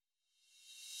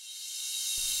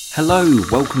Hello,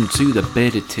 welcome to the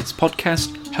Bearded Tits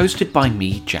podcast, hosted by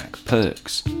me, Jack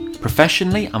Perks.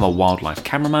 Professionally, I'm a wildlife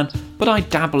cameraman, but I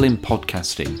dabble in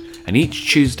podcasting, and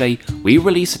each Tuesday we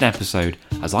release an episode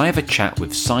as I have a chat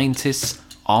with scientists,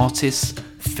 artists,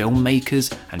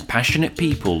 filmmakers, and passionate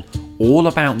people all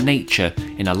about nature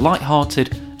in a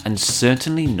light-hearted and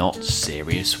certainly not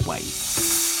serious way.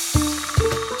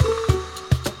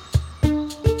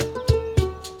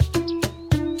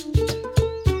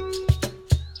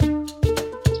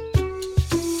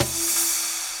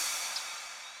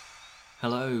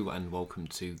 Hello and welcome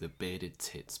to the Bearded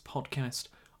Tits podcast.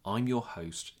 I'm your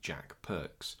host, Jack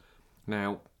Perks.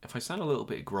 Now, if I sound a little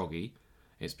bit groggy,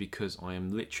 it's because I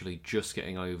am literally just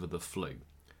getting over the flu.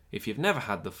 If you've never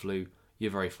had the flu,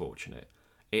 you're very fortunate.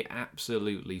 It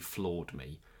absolutely floored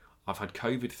me. I've had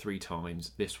COVID 3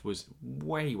 times. This was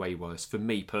way worse. For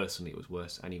me personally, it was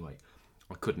worse anyway.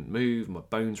 I couldn't move, my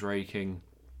bones were aching,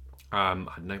 I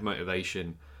had no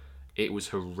motivation. It was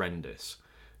horrendous.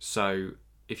 So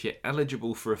if you're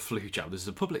eligible for a flu jab, this is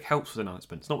a public health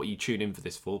announcement. It's not what you tune in for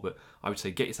this for, but I would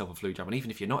say get yourself a flu jab. And even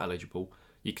if you're not eligible,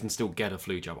 you can still get a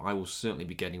flu jab. I will certainly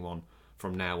be getting one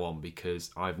from now on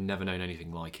because I've never known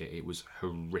anything like it. It was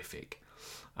horrific.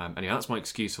 Anyway, that's my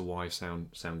excuse for why I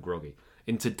sound groggy.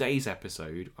 In today's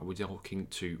episode, I was talking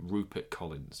to Rupert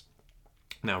Collins.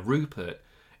 Now, Rupert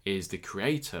is the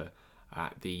creator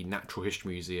at the Natural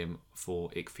History Museum for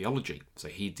Ichthyology. So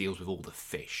he deals with all the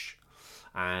fish.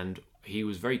 And he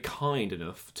was very kind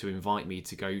enough to invite me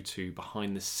to go to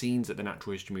behind the scenes at the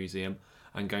Natural History Museum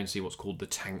and go and see what's called the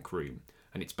tank room.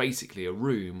 And it's basically a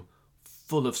room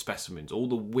full of specimens. All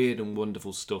the weird and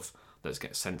wonderful stuff that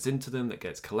gets sent into them, that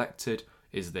gets collected,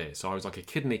 is there. So I was like a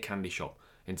kid in a candy shop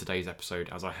in today's episode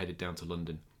as I headed down to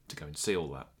London to go and see all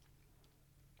that.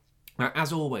 Now,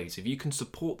 as always, if you can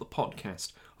support the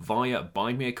podcast via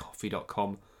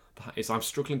buymeacoffee.com, that is, I'm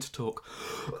struggling to talk.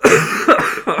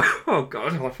 Oh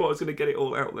God, I thought I was going to get it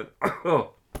all out then.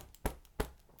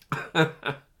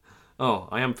 Oh,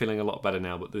 I am feeling a lot better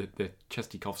now, but the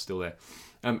chesty cough's still there.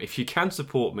 If you can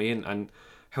support me and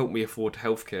help me afford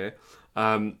healthcare,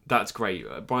 that's great.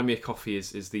 Buy Me a Coffee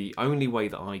is the only way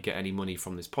that I get any money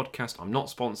from this podcast. I'm not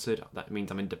sponsored. That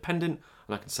means I'm independent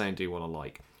and I can say and do what I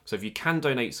like. So if you can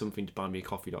donate something to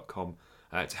buymeacoffee.com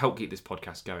to help keep this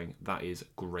podcast going, that is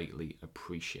greatly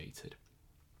appreciated.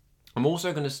 I'm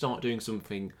also going to start doing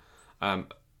something a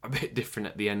bit different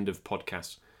at the end of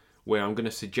podcasts, where I'm going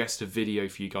to suggest a video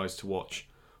for you guys to watch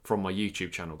from my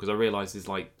YouTube channel, because I realise there's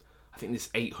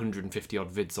 850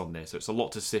 odd vids on there, so it's a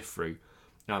lot to sift through.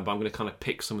 But I'm going to kind of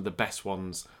pick some of the best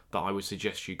ones that I would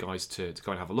suggest you guys to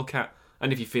go and have a look at.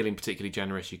 And if you're feeling particularly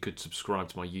generous, you could subscribe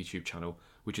to my YouTube channel,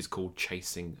 which is called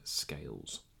Chasing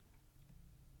Scales.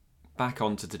 Back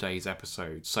on to today's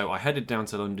episode. So I headed down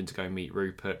to London to go meet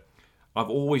Rupert. I've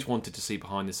always wanted to see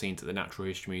behind the scenes at the Natural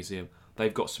History Museum.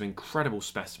 They've got some incredible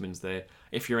specimens there.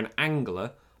 If you're an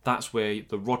angler, that's where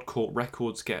the rod caught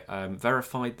records get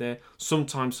verified there.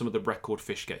 Sometimes some of the record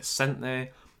fish get sent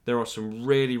there. There are some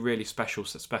really special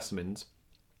specimens.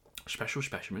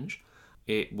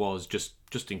 It was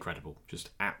just incredible. Just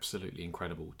absolutely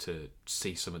incredible to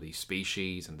see some of these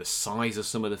species and the size of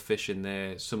some of the fish in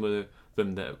there. Some of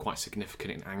them that are quite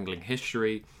significant in angling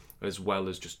history, as well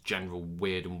as just general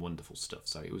weird and wonderful stuff.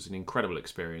 So it was an incredible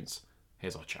experience.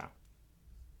 Here's our chat.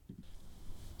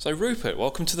 So Rupert,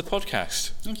 welcome to the podcast.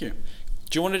 Thank you.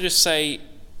 Do you want to just say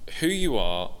who you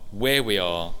are, where we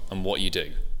are, and what you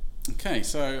do? Okay,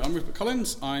 so I'm Rupert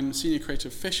Collins. I'm Senior Creator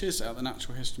of Fishes at the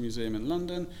Natural History Museum in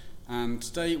London, and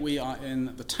today we are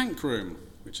in the tank room,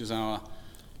 which is our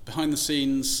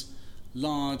behind-the-scenes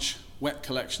large wet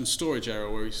collection storage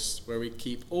area where we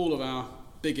keep all of our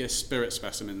biggest spirit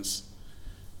specimens.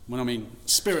 When I mean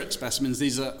spirit specimens,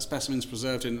 these are specimens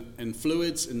preserved in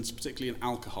fluids, and particularly in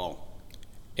alcohol.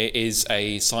 It is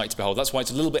a sight to behold. That's why it's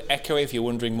a little bit echoey, if you're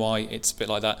wondering why it's a bit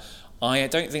like that. I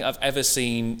don't think I've ever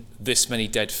seen this many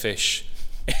dead fish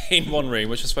in one room,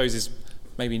 which I suppose is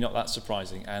maybe not that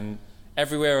surprising. And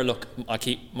everywhere I look,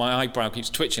 my eyebrow keeps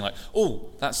twitching like, oh,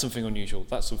 that's something unusual,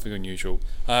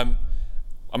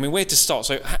 I mean, where to start?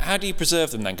 So how do you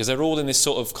preserve them then? Because they're all in this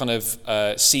sort of kind of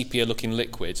sepia-looking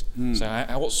liquid. So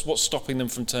what's stopping them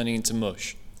from turning into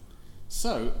mush?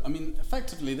 So, I mean,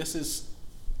 effectively, this is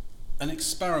an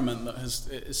experiment that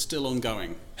is still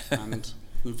ongoing. And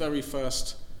the very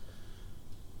first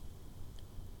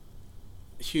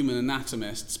human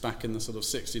anatomists back in the sort of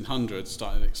 1600s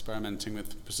started experimenting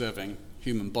with preserving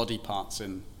human body parts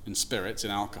in spirits, in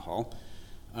alcohol.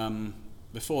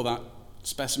 Before that,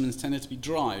 specimens tended to be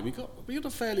dry. We got a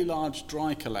fairly large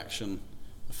dry collection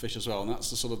of fish as well, and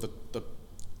that's the sort of the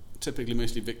typically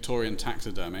mostly Victorian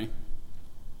taxidermy.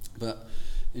 But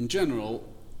in general,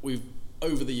 we've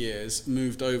over the years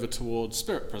moved over towards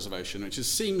spirit preservation, which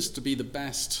seems to be the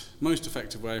best, most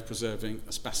effective way of preserving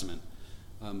a specimen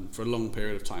for a long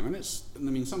period of time. And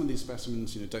some of these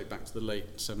specimens, date back to the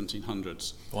late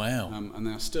 1700s. Wow. And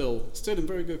they're still in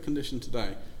very good condition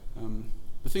today.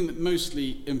 The thing that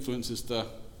mostly influences the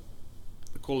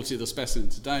quality of the specimen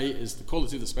today is the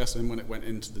quality of the specimen when it went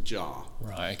into the jar.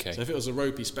 Right, okay. So if it was a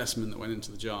ropey specimen that went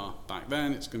into the jar back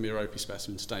then, it's going to be a ropey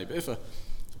specimen today. But if a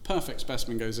perfect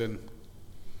specimen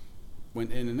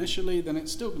went in initially, then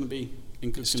it's still going to be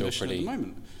in good condition at the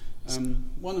moment.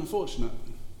 One unfortunate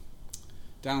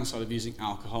downside of using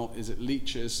alcohol is it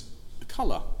leaches the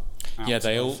colour. Yeah,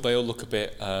 they all look a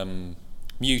bit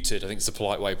muted. I think it's a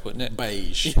polite way of putting it.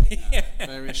 Beige.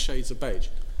 Various shades of beige,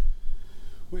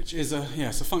 which is a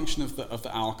function of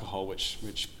the alcohol,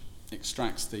 which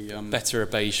extracts the better a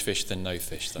beige fish than no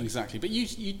fish, though. Exactly, but you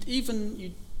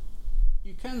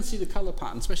can see the colour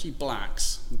pattern, especially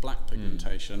blacks, the black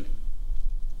pigmentation.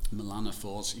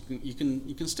 Melanophores, you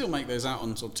can still make those out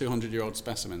on sort of 200-year-old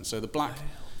specimens. So the black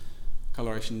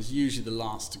coloration is usually the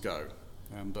last to go,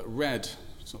 but red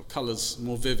sort of colours,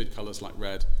 more vivid colours like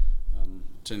red,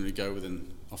 generally go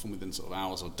often within sort of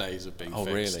hours or days of being fixed.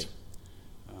 Oh, really?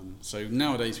 So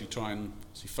nowadays we try and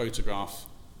photograph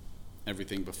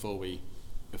everything before we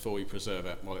preserve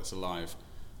it while it's alive,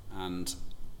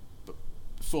 but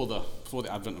before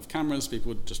the advent of cameras, people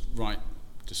would just write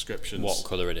descriptions, what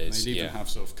colour it is. They'd even have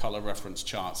sort of colour reference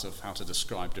charts of how to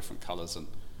describe different colours and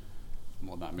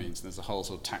what that means. And there's a whole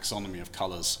sort of taxonomy of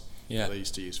colours that they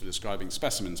used to use for describing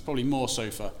specimens, probably more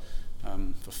so for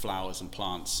flowers and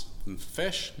plants than for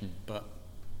fish, but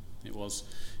it was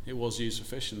used for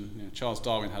fish. And Charles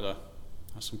Darwin has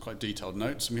some quite detailed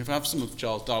notes, and we have some of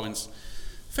Charles Darwin's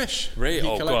fish. Really?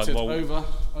 He collected over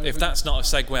if that's not a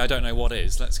segue, I don't know what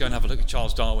is. Let's go and have a look at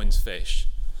Charles Darwin's fish.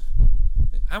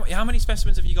 How many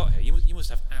specimens have you got here? You must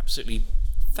have absolutely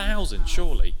thousands,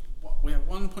 surely. We have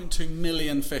 1.2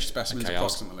 million fish specimens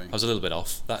approximately. I was a little bit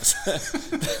off. That's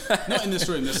not in this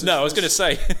room. I was going to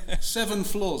say 7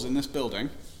 floors in this building.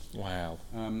 Wow.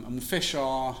 And the fish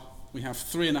we have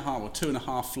 3.5 or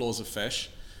 2.5 floors of fish,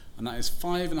 and that is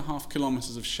 5.5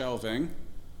 kilometres of shelving,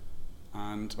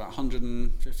 and about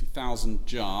 150,000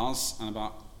 jars, and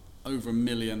about over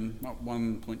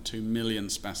 1.2 million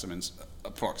specimens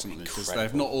approximately, because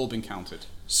they've not all been counted.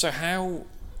 So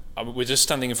we're just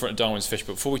standing in front of Darwin's fish,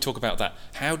 but before we talk about that,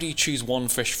 how do you choose one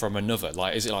fish from another?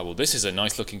 Like, is it like, well, this is a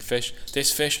nice looking fish,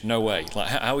 this fish, no way? Like,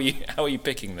 how are you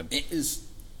picking them? It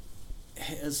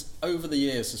has over the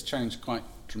years has changed quite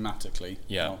dramatically.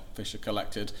 Yeah. How fish are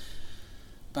collected.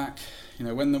 Back,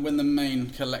 when the main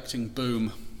collecting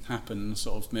boom happened,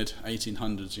 sort of mid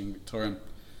 1800s in Victorian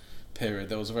period,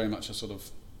 there was very much a sort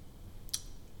of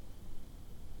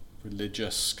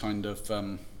religious kind of,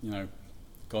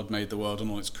 God made the world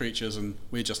and all its creatures, and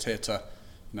we're just here to,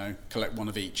 collect one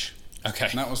of each. Okay.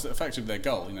 And that was effectively their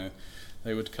goal.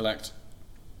 They would collect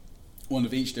one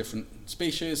of each different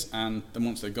species, and then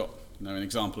once they got, an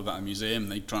example of that in a museum,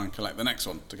 they'd try and collect the next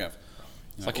one together.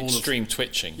 It's like extreme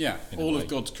twitching. Yeah, all of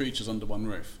God's creatures under one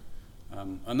roof.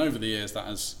 And over the years, that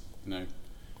has,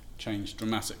 changed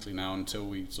dramatically now until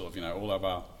we sort of, all of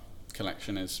our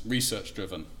collection is research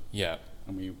driven. Yeah.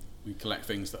 And we collect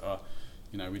things that are,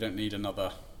 we don't need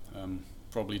another,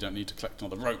 probably don't need to collect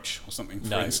another roach or something,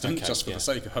 for instance, just for the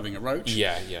sake of having a roach.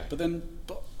 Yeah.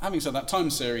 But having said that, time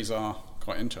series are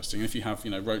quite interesting. If you have,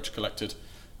 roach collected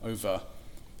over,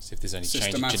 see if there's any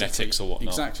change in genetics or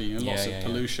whatnot. Exactly, lots of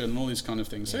pollution, all these kind of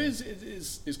things. Yeah. So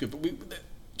it's good, but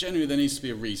generally there needs to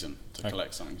be a reason to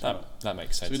collect something. That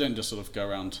makes sense. So we don't just sort of go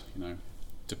around,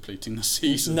 depleting the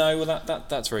season. No, well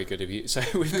that's very good of you. So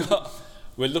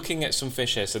we're looking at some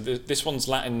fish here. So this one's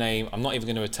Latin name, I'm not even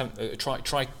going to attempt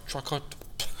Trachopus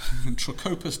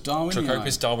darwinii.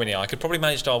 Trachopus darwinii. I could probably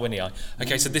manage darwinii.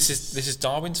 Okay, so this is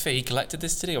Darwin's fish. He collected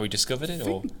this today, or he discovered it,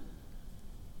 or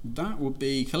that would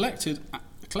be collected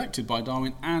by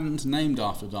Darwin and named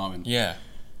after Darwin. Yeah.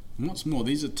 And what's more,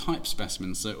 these are type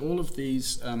specimens. So all of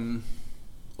these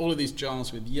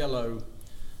jars with yellow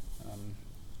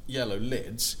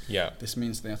lids. Yeah. This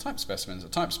means they are type specimens. A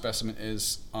type specimen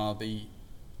are the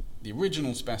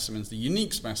original specimens, the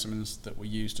unique specimens that were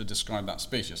used to describe that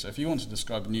species. So if you want to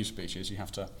describe a new species, you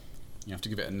have to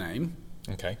give it a name.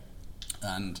 Okay.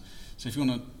 And so if you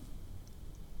want to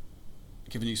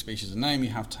give a new species a name, you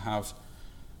have to have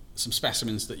some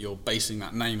specimens that you're basing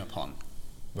that name upon.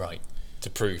 Right. To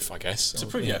prove, I guess. To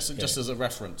prove, yes. Just as a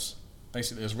reference.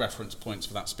 Basically as reference points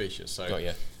for that species. So got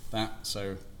you.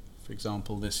 So for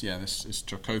example, this is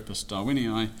Trachopus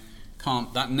darwinii.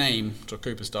 That name,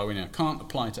 Trachopus darwinii, can't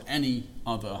apply to any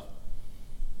other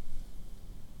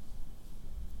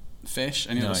fish,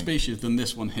 any other species, than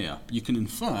this one here. You can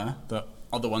infer that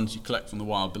other ones you collect from the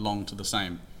wild belong to the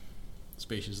same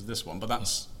species as this one, but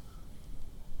that's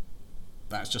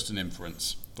just an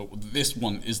inference. But this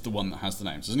one is the one that has the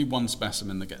name. So there's only one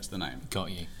specimen that gets the name.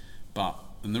 Got you.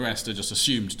 And the rest are just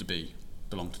assumed to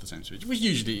belong to the same species, which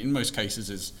usually, in most cases,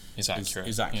 is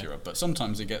accurate. Yeah. But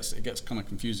sometimes it gets kind of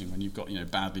confusing when you've got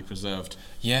badly preserved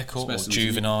or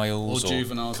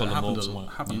juveniles, that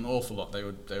happen an awful lot. They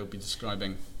would be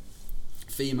describing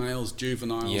females,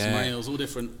 juveniles, males, all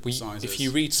different sizes. If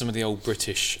you read some of the old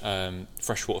British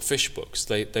freshwater fish books,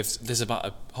 there's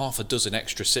about half a dozen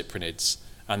extra cyprinids,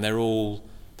 and they're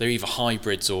either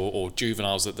hybrids or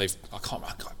juveniles that I can't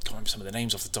remember some of the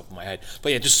names off the top of my head.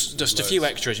 But yeah, just a few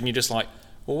extras, and you're just like,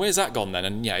 well, where's that gone then?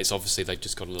 And yeah, it's obviously they've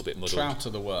just got a little bit muddled. Trout are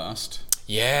the worst.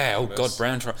 Yeah, oh God,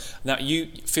 brown trout. Now,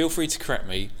 you feel free to correct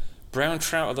me. Brown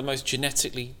trout are the most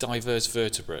genetically diverse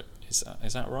vertebrate. Is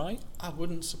that right? That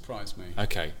wouldn't surprise me.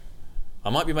 Okay. I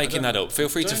might be making that up. Feel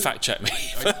free to fact check me.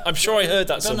 I'm sure I heard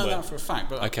that somewhere. I don't know that for a fact,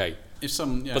 but okay.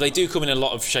 But they do come in a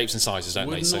lot of shapes and sizes, don't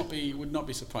they? Would not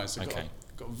be surprised. They've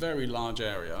got a very large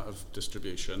area of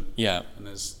distribution. Yeah.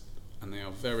 And they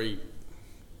are they've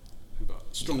got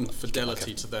strong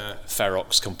fidelity to their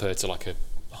ferox compared to like a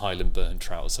Highland burn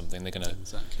trout or something. They're gonna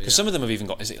because some of them have even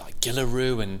got, is it like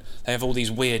Gillaroo, and they have all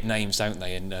these weird names, don't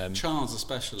they? And chars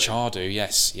especially. Char do,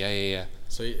 yes, yeah.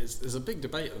 So there's a big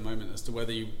debate at the moment as to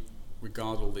whether you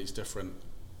regard all these different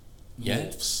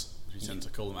morphs, as we tend to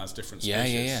call them, as different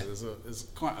species. Yeah. So there's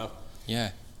quite a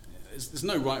there's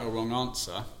no right or wrong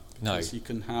answer. No. You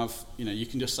can have, you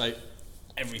can just say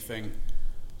everything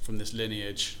from this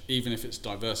lineage, even if it's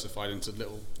diversified into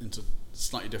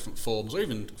slightly different forms, or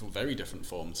even very different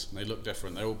forms, and they look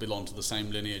different. They all belong to the same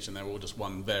lineage, and they're all just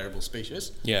one variable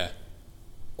species. Yeah.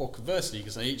 Or conversely, you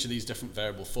can say each of these different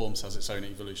variable forms has its own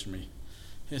evolutionary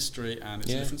history and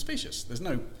it's a different species. There's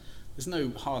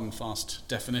no hard and fast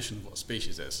definition of what a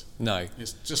species is. No.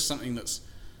 It's just something that's,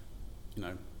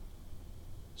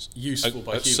 useful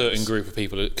by humans. A certain group of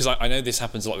people, because I know this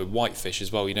happens a lot with whitefish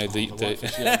as well. The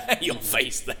whitefish, your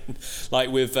face then.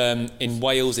 Like with in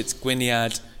Wales it's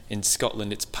Gwynedd, in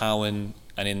Scotland it's Powan,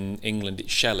 and in England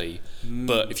it's Shelley.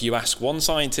 But if you ask one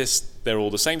scientist, they're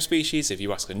all the same species. If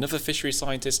you ask another fishery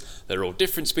scientist, they're all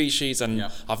different species. And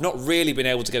I've not really been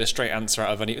able to get a straight answer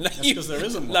out of any. That's because there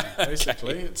isn't one.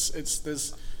 Basically,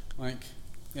 there's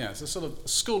a sort of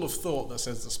school of thought that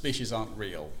says that species aren't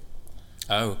real.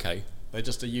 Oh, okay. They're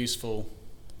just a useful.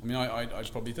 I mean, I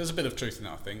probably there's a bit of truth in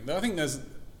that. I think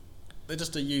they're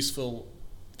just a useful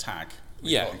tag.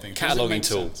 Cataloguing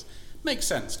tool. Makes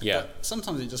sense. But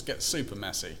sometimes it just gets super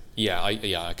messy.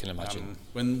 I can imagine.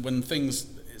 When things,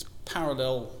 it's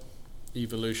parallel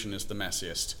evolution is the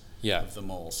messiest of them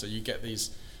all. So you get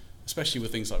these, especially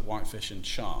with things like whitefish and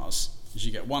chars, is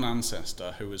you get one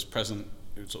ancestor who was present,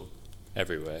 who sort of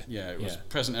everywhere. It was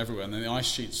present everywhere, and then the ice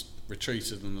sheets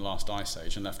retreated in the last ice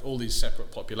age and left all these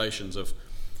separate populations of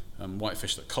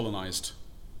whitefish that colonised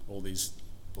all these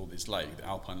the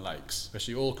alpine lakes,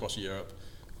 especially all across Europe,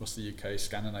 across the UK,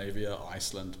 Scandinavia,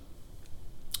 Iceland,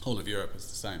 whole of Europe is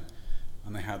the same.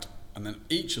 And then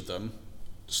each of them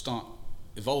start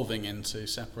evolving into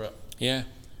separate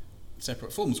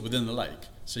forms within the lake.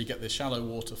 So you get the shallow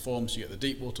water forms, you get the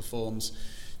deep water forms,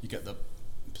 you get the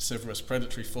piscivorous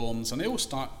predatory forms, and they all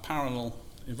start parallel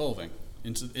evolving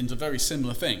into very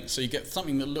similar things. So you get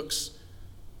something that looks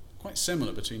quite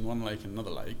similar between one lake and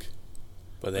another lake,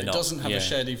 but it doesn't have a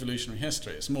shared evolutionary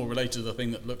history. It's more related to the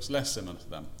thing that looks less similar to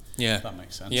them. Yeah, if that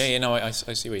makes sense.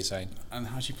 I see what you're saying. And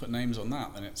how do you put names on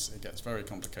that? Then it gets very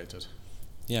complicated.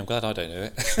 Yeah, I'm glad I don't know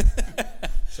it.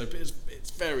 So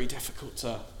it's very difficult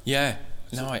to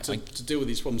deal with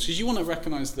these problems, because you want to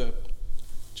recognise the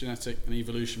genetic and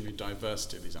evolutionary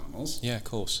diversity of these animals. Yeah, of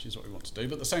course. Which is what we want to do.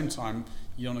 But at the same time,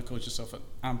 you don't want to cause yourself an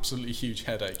absolutely huge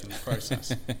headache in the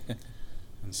process.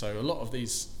 And so a lot of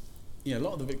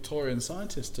the Victorian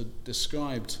scientists had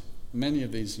described many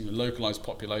of these localised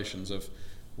populations of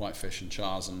whitefish and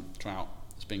chars and trout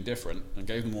as being different, and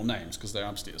gave them all names because they're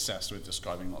absolutely obsessed with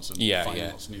describing lots of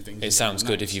new things. It sounds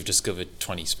good if you've discovered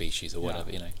 20 species or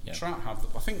whatever, Trout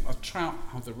trout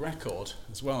have the record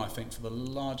as well, I think, for the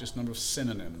largest number of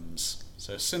synonyms.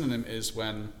 So a synonym is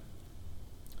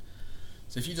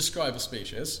so if you describe a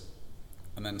species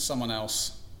and then someone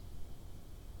else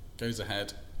goes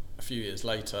ahead a few years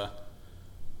later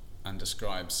and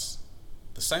describes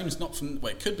the same,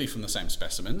 it could be from the same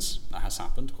specimens, that has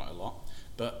happened quite a lot,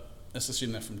 but let's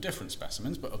assume they're from different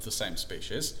specimens but of the same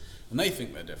species, and they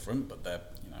think they're different, but they're,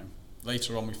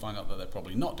 later on we find out that they're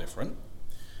probably not different.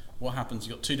 What happens?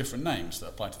 You've got two different names that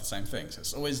apply to the same thing. So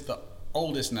it's always the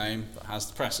oldest name that has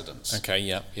the precedence. Okay,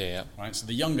 yeah. Right, so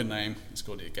the younger name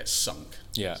it gets sunk.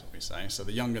 Yeah. That's what we say. So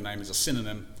the younger name is a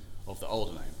synonym of the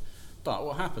older name. But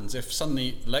what happens if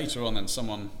suddenly later on then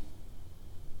someone,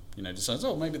 decides,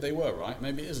 oh, maybe they were right,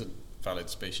 maybe it is a valid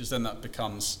species, then that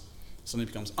suddenly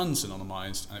becomes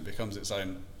unsynonymized and it becomes its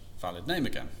own valid name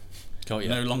again. Got you.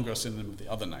 No longer a synonym of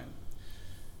the other name.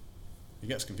 It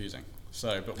gets confusing.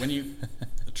 So, but when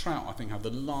the trout, I think, have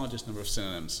the largest number of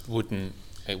synonyms.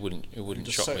 It wouldn't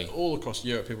shock me. All across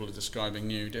Europe, people are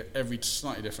describing every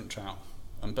slightly different trout.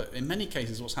 But in many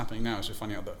cases, what's happening now is we're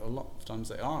finding out that a lot of times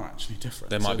they are actually different.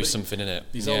 There might be something in it.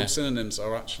 These old synonyms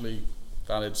are actually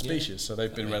valid species, so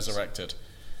they've been resurrected.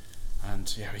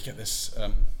 And we get this.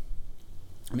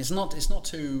 It's not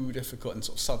too difficult in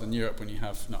sort of southern Europe when you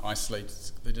have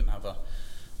isolated. They didn't have a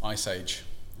ice age,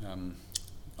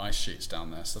 ice sheets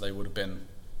down there, so things would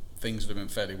have been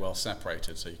fairly well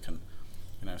separated. So you can,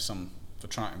 for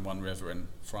trout in one river in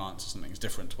France or something is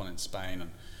different to one in Spain,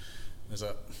 and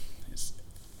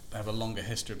they have a longer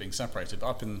history of being separated. But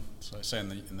up in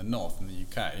the north, in the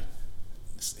UK,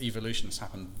 this evolution has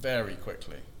happened very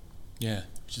quickly. Yeah.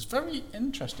 Which is very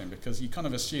interesting because you kind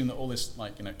of assume that all this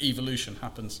evolution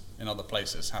happens in other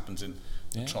places, happens in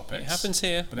the tropics. It happens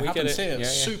here. But it happens here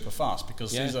super fast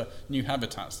because these are new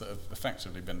habitats that have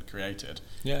effectively been created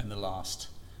in the last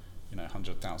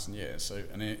 100,000 years. So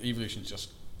evolution is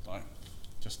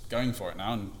just going for it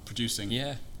now and producing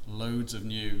loads of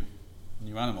new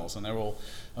animals, and they're all.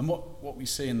 And what we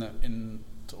see in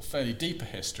sort of fairly deeper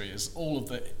history is all of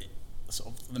the sort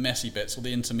of the messy bits, all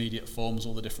the intermediate forms,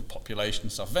 all the different population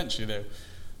stuff. Eventually, they,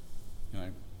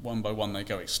 one by one, they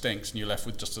go extinct, and you're left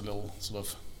with just a little sort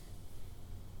of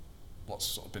what's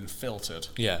sort of been filtered.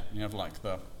 Yeah. And you have like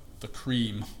the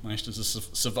cream managed to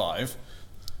survive,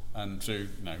 and through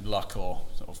luck or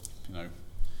sort of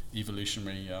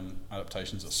evolutionary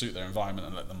adaptations that suit their environment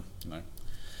and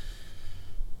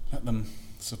let them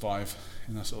survive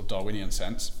in a sort of Darwinian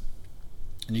sense.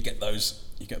 And you get those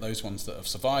ones that have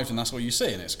survived, and that's what you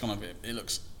see. And it's kind of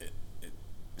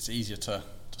it's easier to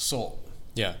sort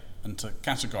and to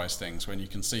categorize things when you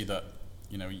can see that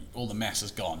all the mess is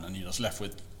gone and you're just left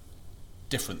with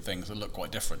different things that look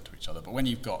quite different to each other. But when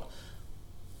you've got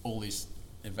all these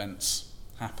events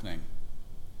happening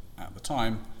at the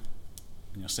time,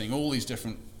 and you're seeing all these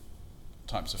different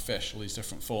types of fish, all these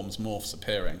different forms, morphs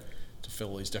appearing to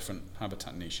fill these different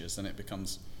habitat niches, then it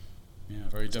becomes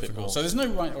very difficult. So there's no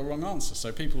right or wrong answer.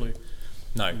 So people who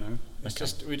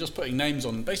we're just putting names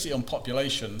on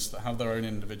populations that have their own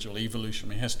individual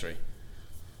evolutionary history,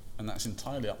 and that's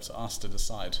entirely up to us to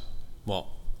decide what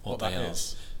that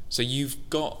is. So you've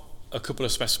got a couple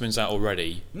of specimens out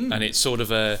already, and it's sort of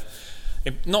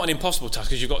not an impossible task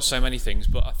because you've got so many things,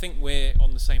 but I think we're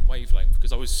on the same wavelength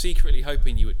because I was secretly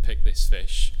hoping you would pick this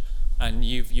fish, and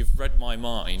you've read my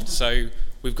mind. So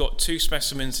we've got 2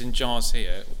 specimens in jars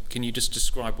here. Can you just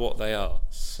describe what they are?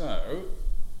 So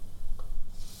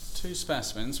 2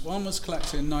 specimens. One was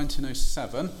collected in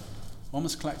 1907. One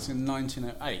was collected in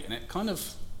 1908, and it kind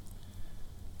of,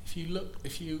 if you look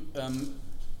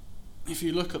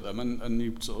at them and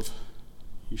you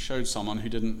showed someone who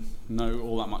didn't know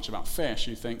all that much about fish,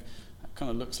 you think that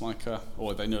kind of looks like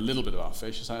or they know a little bit about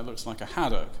fish, you say it looks like a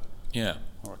haddock. Yeah.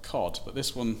 Or a cod. But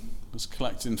this one was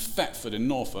collected in Thetford in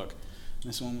Norfolk. And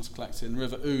this one was collected in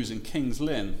River Ouse in King's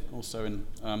Lynn, also in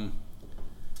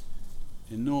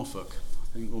Norfolk,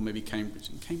 I think, or maybe Cambridge.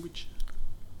 In Cambridge?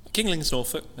 King Lynn's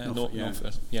Norfolk. Norfolk,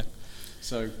 yeah.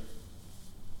 So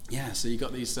you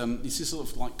got these sort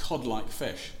of like cod-like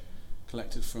fish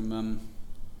collected from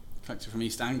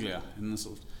East Anglia in the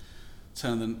sort of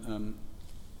turn of the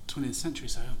 20th century.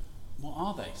 So what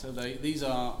are they? So these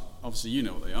are obviously you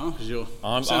know what they are because you're.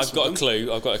 I've got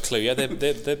a clue. Yeah, they're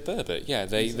burbot. Yeah,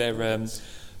 they're.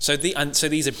 So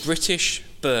these are British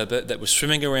burbot that was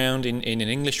swimming around in an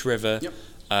English river. Yep.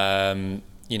 A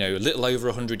little over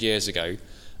 100 years ago,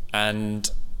 and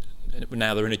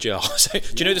now they're in a jar. So,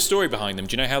 do you know the story behind them?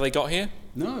 Do you know how they got here?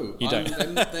 No, you don't.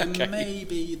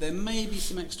 There may be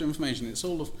some extra information. It's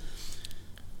all of.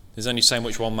 There's only so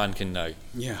much one man can know.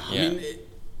 Yeah. I mean,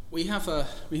 we have a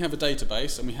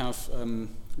database, and we have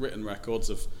written records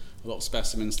of a lot of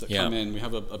specimens that come in. We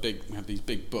have these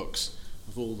big books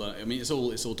of all the. I mean, it's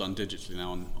all done digitally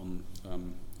now on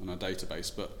our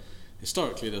database. But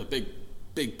historically, there's a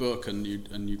big book, and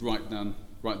you'd write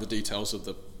the details of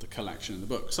the collection in the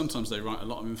book. Sometimes they write a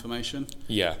lot of information.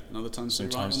 Yeah. And other times they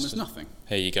write almost nothing.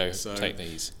 Here you go. So, take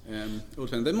these. All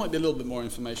depends. There might be a little bit more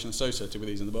information associated with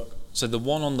these in the book. So the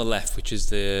one on the left, which is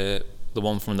the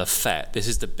one from the Fet, this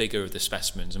is the bigger of the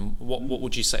specimens. And what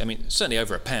would you say? I mean, certainly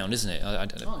over £1, isn't it? Oh,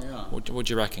 yeah. What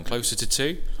do you reckon? Closer to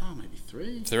 2? Oh, maybe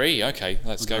 3. 3. Okay,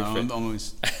 let's go for it. I'm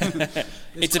always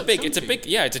It's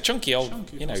a chunky old,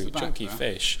 chunky there.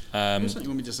 fish. You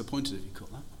wouldn't be disappointed if you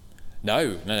caught that.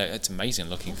 No, it's an amazing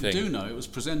looking thing. I do know it was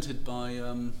presented by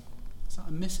is that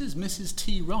a Mrs.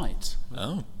 T. Wright?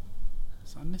 Oh.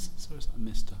 Is that a Mrs. or is that a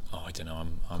Mr.? Oh, I don't know.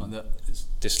 I'm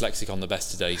dyslexic on the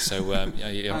best today, so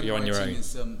you're on your own.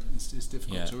 It's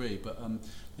difficult to read, but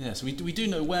so we do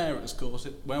know where it was caught.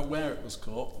 Where it was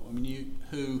caught. I mean,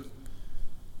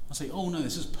 I say, oh no,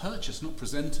 this is purchased, not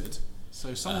presented.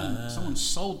 So someone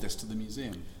sold this to the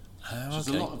museum.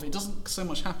 Okay. A lot of it doesn't so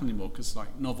much happen anymore because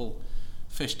like novel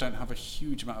fish don't have a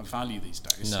huge amount of value these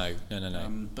days. No.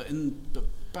 But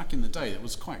back in the day, it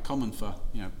was quite common for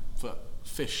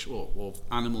fish or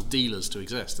animal dealers to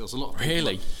exist. There was a lot of people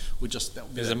Really? that would just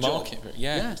there's a market for it.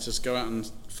 Yeah, just go out and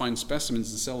find specimens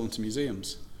and sell them to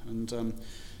museums. And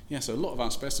so a lot of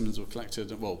our specimens were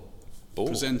collected,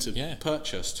 presented,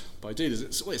 purchased by dealers.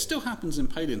 It still happens in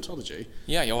paleontology.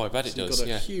 Yeah, I bet it does. You've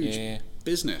got a huge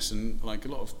business, and like a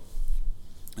lot of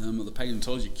the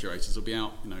paleontology curators will be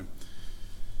out,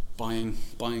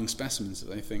 buying specimens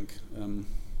that they think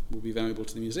will be valuable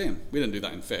to the museum. We don't do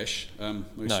that in fish.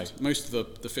 Most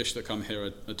of the fish that come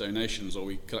here are donations, or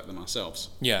we collect them ourselves.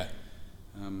 Yeah.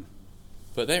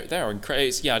 But they're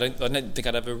incredible. Yeah, I don't think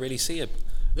I'd ever really see a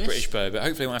British bird, but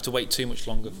hopefully I won't have to wait too much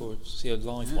longer for to see a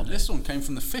live one. This one came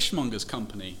from the Fishmongers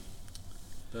Company.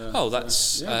 The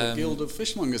Guild of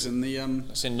Fishmongers in the.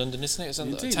 That's in London, isn't it? Is that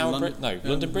Indeed, Tower Bridge? No,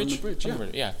 London Bridge. London Bridge, London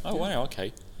Bridge, yeah. Oh wow,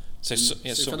 okay. So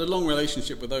we've had a long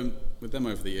relationship with them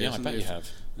over the years. Yeah, I bet you have.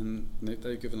 And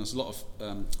they've given us a lot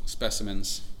of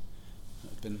specimens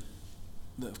that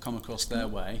have come across their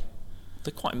way.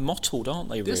 They're quite mottled, aren't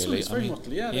they? This really? one's very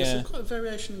mottled. Yeah, there's quite a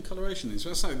variation in coloration. So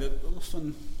that's like that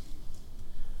often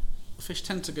the fish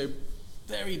tend to go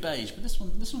very beige, but this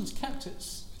one's kept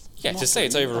its. Yeah, to say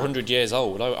it's over 100 years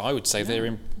old, I would say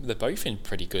they're both in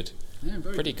pretty good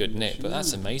good nick. But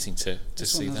that's amazing to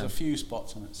see them. There's a few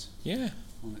spots on its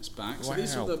on its back. So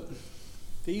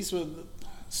these were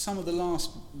some of the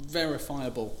last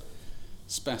verifiable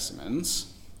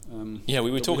specimens.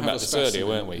 We were talking about this earlier,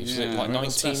 weren't we? Was it like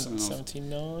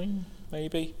 1979,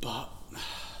 maybe? But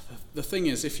the thing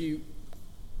is,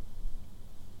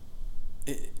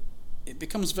 it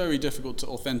becomes very difficult to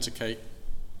authenticate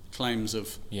claims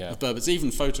of birds,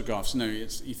 even photographs.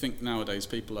 You think nowadays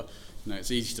people are, it's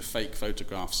easy to fake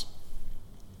photographs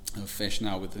of fish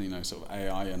now with sort of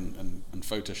AI and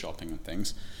photoshopping and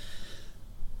things.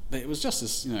 But it was just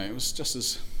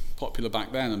as popular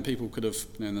back then, and people could have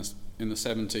in the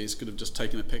 70s could have just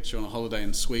taken a picture on a holiday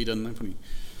in Sweden,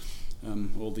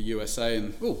 or the USA,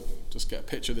 and just get a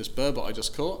picture of this bird that I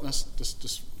just caught. Let's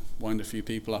just wind a few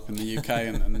people up in the UK,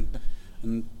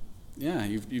 and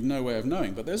you've no way of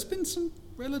knowing. But there's been some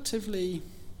relatively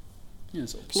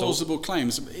sort of plausible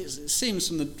claims. It seems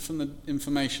from the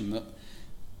information that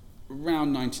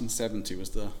around 1970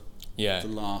 was the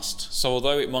last. So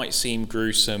although it might seem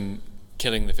gruesome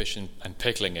killing the fish and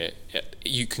pickling it,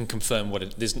 you can confirm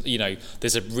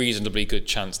there's a reasonably good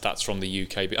chance that's from the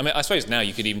UK. I mean, I suppose now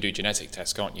you could even do genetic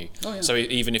tests, can't you? Oh, yeah. So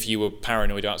even if you were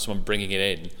paranoid about someone bringing it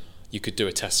in, you could do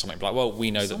a test on it, like, well,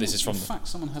 we know that this is from. In fact,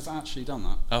 someone has actually done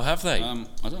that. Oh, have they? I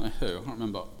don't know who. I can't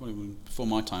remember. Probably before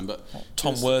my time, but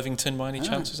Tom Worthington, by any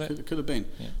chance, is it? Could have been.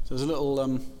 Yeah. So there's a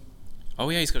little.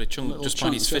 He's got a chunk just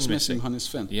behind his fin missing. Behind his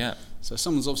fin. Yeah. So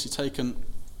someone's obviously taken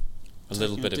a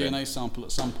little bit of DNA sample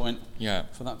at some point. Yeah.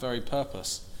 For that very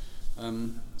purpose. So I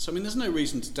mean, there's no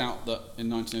reason to doubt that in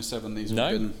 1907 these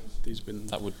have been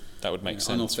that would make sense.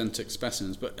 Unauthentic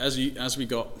specimens. But as we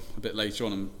got a bit later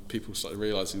on and people started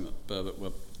realising that burbot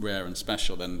were rare and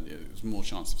special, then there was more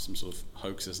chance of some sort of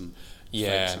hoaxes and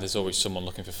fakes. There's always someone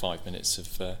looking for 5 minutes of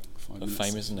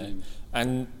fame, isn't there?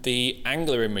 And the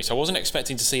angler in me. So I wasn't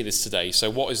expecting to see this today. So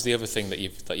what is the other thing that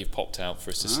you've popped out for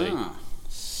us to see?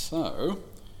 So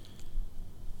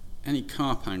any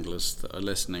carp anglers that are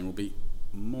listening will be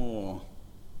more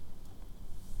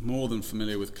than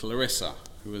familiar with Clarissa,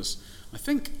 who was, I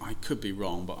think, I could be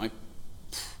wrong, but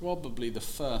probably the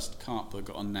first carp that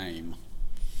got a name.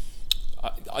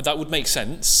 That would make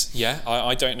sense, yeah.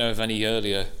 I don't know of any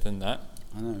earlier than that.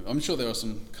 I know. I'm sure there are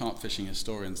some carp fishing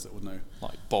historians that would know.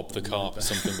 Like Bob the Carp or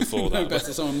something before that.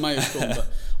 Better, someone may have gone, but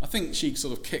I think she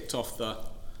sort of kicked off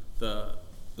the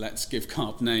let's give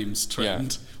carp names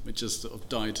trend, which has sort of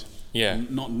died. Yeah.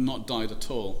 Not died at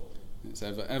all. It's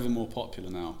ever more popular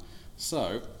now.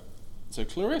 So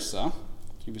Clarissa, I'll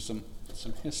give you some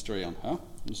history on her.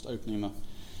 I'm just opening a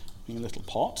little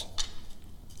pot.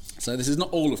 So this is not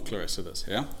all of Clarissa that's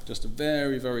here, just a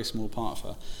very, very small part of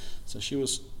her. So she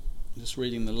was just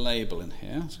reading the label in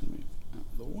here. It's going to be out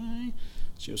of the way.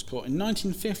 She was caught in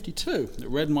 1952 at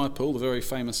Redmire, the very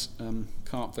famous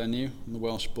carp venue on the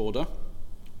Welsh border,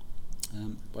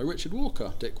 by Richard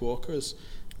Walker, Dick Walker, as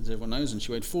everyone knows, and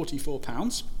she weighed 44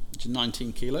 pounds, which is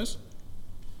 19 kilos.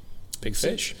 Big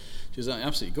fish. She was an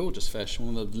absolutely gorgeous fish,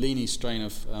 one of the leany strain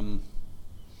of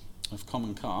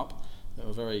common carp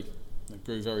that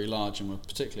grew very large and were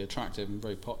particularly attractive and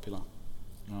very popular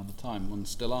around the time, and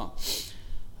still are.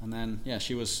 And then,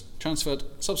 she was transferred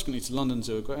subsequently to London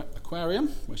Zoo Aquarium,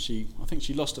 where I think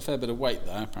she lost a fair bit of weight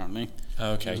there, apparently.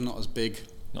 Oh, okay. It was not as big.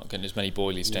 Not getting as many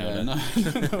boilies down.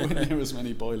 Nowhere near as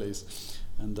many boilies.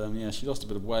 And she lost a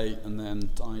bit of weight and then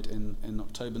died in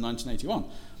October 1981.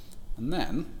 And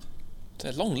then...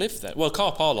 They're long-lived then. Well,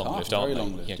 carp are long-lived, aren't they? Very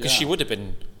long-lived, because she would have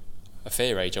been a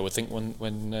fair age, I would think, when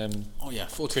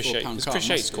 44 pound carp. Chris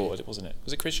Yates caught it, wasn't it?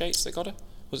 Was it Chris Yates that got her?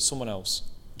 Was it someone else?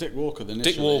 Dick Walker,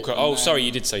 Dick Walker. Oh, sorry,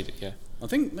 you did say that, yeah. I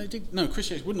think Chris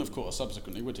Yates wouldn't have caught her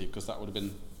subsequently, would he? Because that would have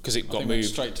been... Because it got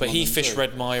moved. But he fished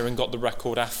Redmire and got the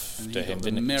record after him,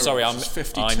 didn't he? Sorry, I'm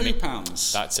 52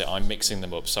 pounds. That's it. I'm mixing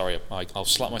them up. Sorry, I'll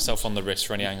slap myself on the wrist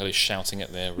for any anglers shouting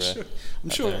at their.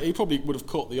 I'm sure he probably would have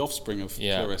caught the offspring of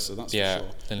Clarissa. That's for sure.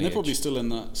 And they're probably still in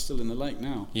the lake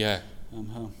now. Yeah.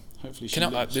 Hopefully,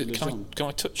 can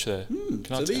I touch there?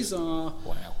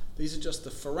 These are just the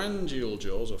pharyngeal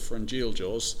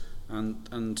jaws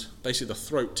and basically the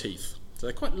throat teeth. So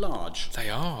they're quite large. They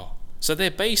are. So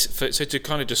they're so to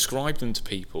kind of describe them to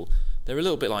people, they're a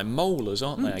little bit like molars,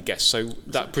 aren't they? I guess so.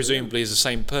 Exactly, that presumably is the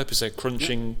same purpose. They're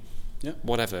crunching,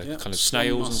 whatever kind of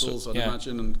snails mussels, and I'd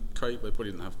imagine, and crayfish. They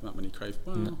probably didn't have that many crayfish.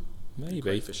 Well, maybe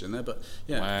crayfish in there, but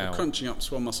crunching up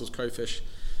swan mussels, crayfish,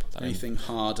 anything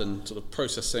hard and sort of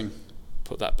processing.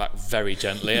 Put that back very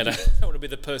gently. And I don't want to be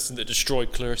the person that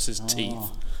destroyed Clarissa's teeth.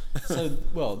 So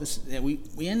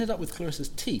we ended up with Clarissa's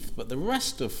teeth, but the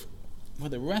rest of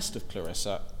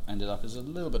Clarissa ended up is a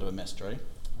little bit of a mystery.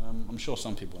 I'm sure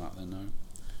some people out there know.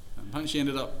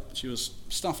 Apparently she was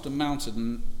stuffed and mounted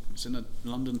and was in a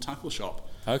London tackle shop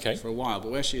for a while,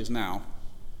 but where she is now...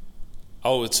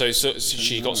 Oh, so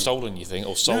she got stolen, you think,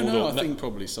 or sold? No, I think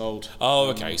probably sold. Oh,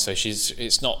 okay. So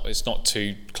it's not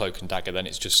too cloak and dagger then.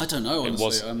 It's just I don't know. Honestly. It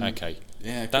was okay.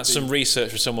 Yeah, that's some research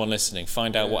for someone listening.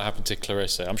 Find out what happened to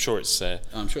Clarissa. I'm sure it's.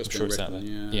 I'm sure it's out there.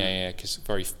 Yeah, because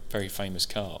very very famous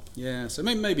carp. Yeah, so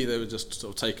maybe they were just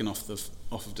sort of taken off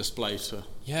of display to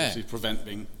prevent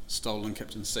being stolen,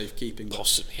 kept in safekeeping.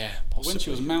 Possibly. When she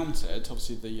was mounted,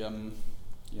 obviously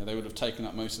they would have taken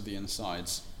up most of the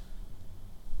insides.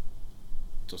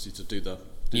 Obviously, to do the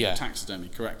taxidermy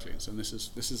correctly, so this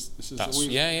is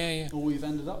all we've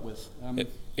ended up with.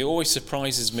 It always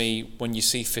surprises me when you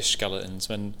see fish skeletons.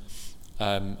 When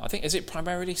I think is it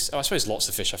primarily? I suppose lots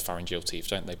of fish have pharyngeal teeth,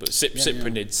 don't they? But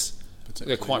cyprinids,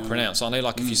 they're quite pronounced. I know,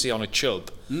 like if you see on a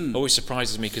chub, it always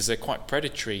surprises me because they're quite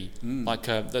predatory. They're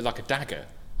like a dagger,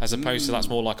 as opposed to that's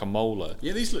more like a molar.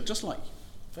 Yeah, these look just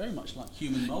very much like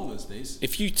human molars. These.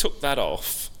 If you took that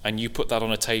off and you put that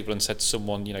on a table and said to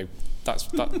someone,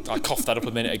 that I coughed that up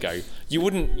a minute ago, you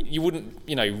wouldn't,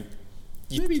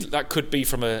 that could be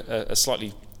from a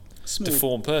slightly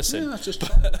deformed person. Yeah, that's just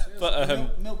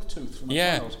milk tooth from a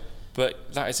child.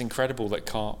 But that is incredible that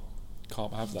carp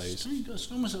have those.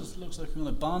 It almost looks like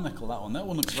a barnacle. That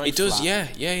one looks very flat. It does,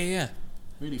 flat. yeah.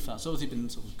 Really flat. It's obviously been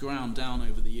sort of ground down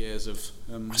over the years of.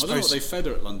 I don't know what they fed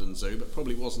her at London Zoo, but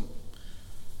probably wasn't.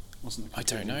 I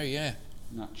don't know. Yeah.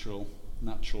 Natural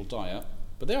diet,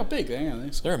 but they are big.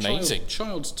 They're amazing.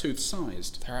 Child's tooth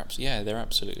sized. They're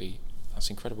absolutely. That's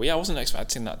incredible. Yeah, I wasn't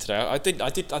expecting that today. I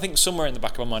think somewhere in the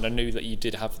back of my mind I knew that you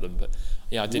did have them, but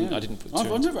I didn't put.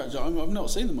 I've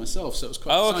not seen them myself, so it was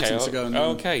quite exciting to go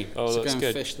and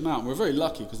fish them out. And we're very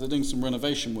lucky because they're doing some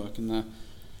renovation work in there.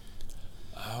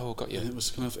 Oh, got you. And it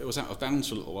was out of bounds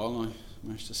for a little while. And I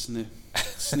managed to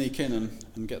sneak in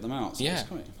and get them out. So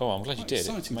I'm glad you did.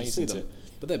 It's amazing to see them.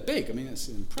 But they're big. I mean, it's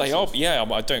impressive. They are. Yeah,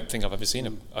 I don't think I've ever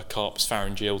seen a carp's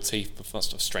pharyngeal teeth. But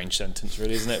that's a strange sentence,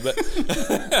 really, isn't it? But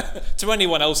to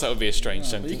anyone else, that would be a strange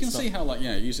sentence. But you can see how,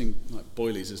 using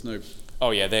boilies, there's no.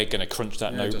 Oh yeah, they're going to crunch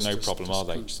that. No problem, are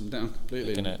they? Crunch them down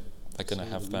completely. They're going to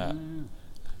have that. Yeah.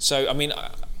 So I mean,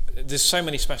 there's so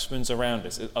many specimens around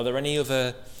us. Are there any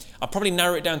other? I'll probably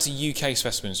narrow it down to UK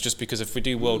specimens, just because if we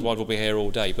do worldwide, we'll be here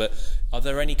all day. But are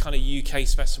there any kind of UK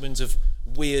specimens of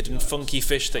weird and funky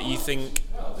fish that you think?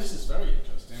 Well, this is very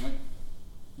interesting.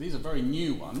 These are very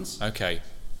new ones. Okay.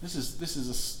 This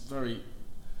is a very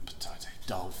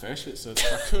dull fish. It's a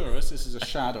Trachurus. This is a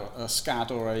shad or a scad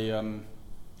or a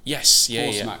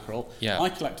horse mackerel. Yeah. I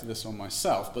collected this one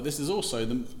myself, but this is also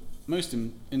the most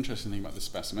interesting thing about this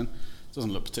specimen. It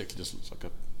doesn't look particularly, just looks like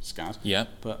a scad. Yeah.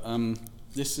 But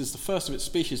this is the first of its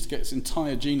species to get its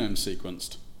entire genome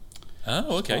sequenced.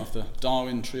 Oh, okay. Part of the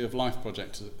Darwin Tree of Life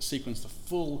project to sequence the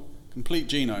full, complete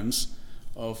genomes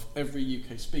of every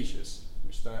UK species,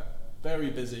 which they're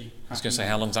very busy. I was going to say,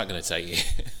 how long's that going to take you?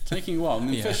 Taking a while. I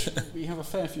mean, Yeah. fish. We have a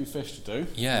fair few fish to do.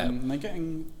 Yeah. And they're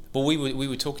getting. Well, we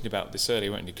were talking about this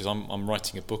earlier, weren't we? Because I'm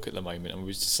writing a book at the moment, and we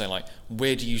were just saying, like,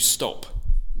 where do you stop?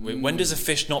 When does a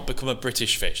fish not become a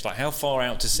British fish? Like, how far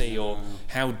out to sea, or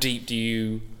how deep do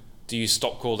you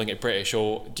stop calling it British,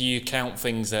 or do you count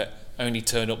things that only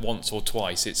turn up once or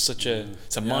twice? It's such a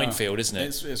minefield, isn't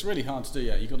it? It's really hard to do.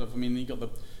 Yeah, you got the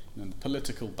the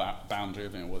political boundary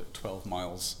of 12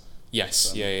 miles.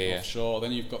 Yes, yeah. Offshore.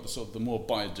 Then you've got the sort of the more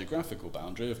biogeographical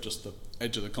boundary of just the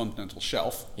edge of the continental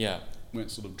shelf. Yeah. When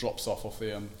it sort of drops off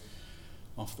the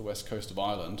west coast of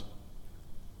Ireland.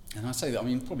 And I say that, I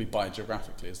mean, probably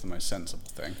biogeographically is the most sensible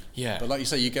thing. Yeah. But like you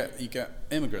say, you get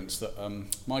migrants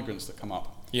that come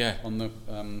up. Yeah. On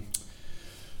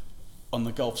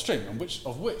the Gulf Stream,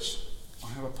 of which I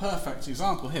have a perfect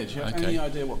example here. Do you have any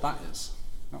idea what that is?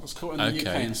 That was caught in the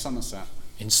UK in Somerset.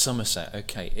 In Somerset,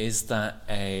 okay. Is that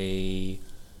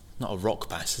not a rock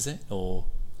bass, is it? Or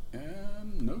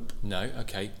nope. No,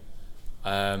 okay.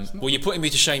 Well, you're putting me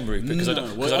to shame, Rupert, because I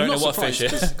don't know what fish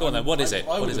it is. Go on then, what is it?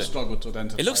 I would have struggled to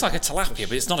identify. It looks like a tilapia,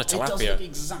 but it's not a tilapia. It does look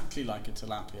exactly like a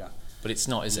tilapia. But it's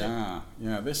not, is it?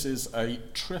 Yeah, this is a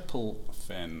triple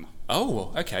fin.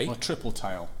 Oh, okay. Or triple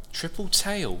tail. Triple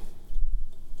tail.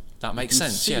 That makes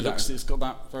sense. Yeah, it's got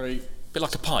that very... bit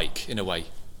like a pike, in a way.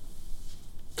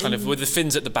 Kind of with the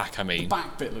fins at the back, I mean. The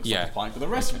back bit looks like a pike, but the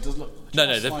rest of it does look like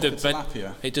a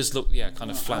tilapia. It does look, kind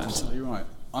of flat. Absolutely right.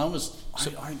 I was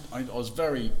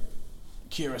very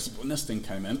curious when this thing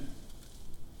came in.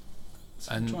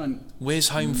 So and where's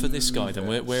home for this guy then?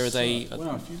 Where are they?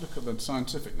 Well, if you look at the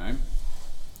scientific name,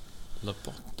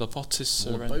 Lobotis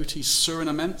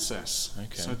surinamensis.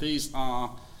 Okay. So these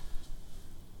are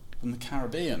from the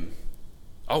Caribbean.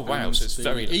 Oh wow! So it's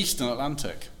very Eastern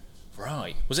Atlantic.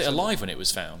 Right. Was it alive when it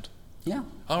was found? Yeah.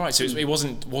 All right. So it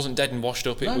wasn't dead and washed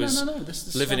up. It was no.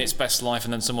 This living its best life,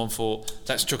 and then someone thought,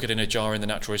 let's chuck it in a jar in the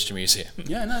Natural History Museum.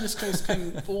 Yeah. No. This case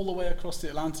came all the way across the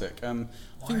Atlantic. I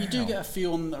think you do get a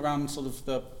few around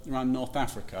North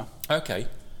Africa. Okay.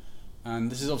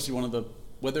 And this is obviously one of the,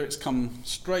 whether it's come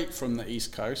straight from the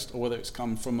East Coast or whether it's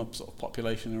come from a sort of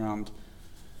population around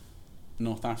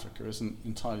North Africa isn't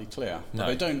entirely clear. No. But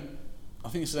they don't. I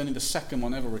think this is only the second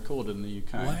one ever recorded in the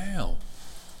UK. Wow.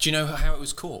 Do you know how it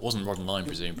was caught? It wasn't rod and line,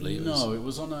 presumably. It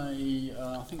was on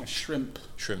I think a shrimp.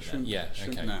 Shrimp net. Yeah.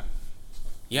 Shrimp okay. net.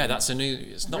 Yeah, that's a new.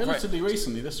 It's not relatively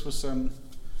recently. This was. So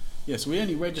we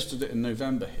only registered it in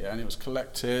November here, and it was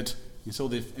collected. You saw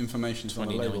the information from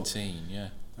the label.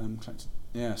 2019.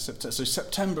 Yeah. So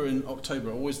September and October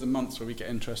are always the months where we get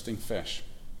interesting fish.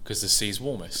 Because the sea's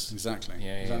warmest. Exactly.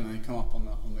 Yeah. Exactly. They come up on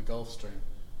the Gulf Stream.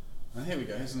 And here we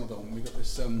go. Here's another one. We got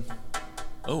this.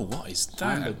 Oh, what is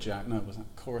that? Amberjack. No, was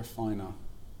that Corifina? I don't know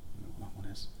what that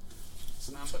one is. It's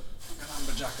an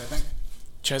amberjack, I think.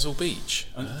 Chesil Beach.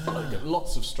 And you get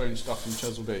lots of strange stuff from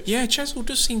Chesil Beach. Yeah, Chesil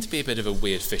does seem to be a bit of a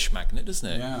weird fish magnet, doesn't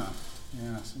it? Yeah.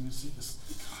 So you can see this.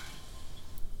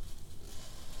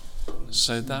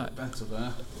 So that better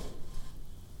there.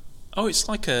 Oh, it's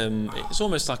like it's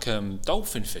almost like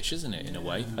dolphin fish, isn't it? In a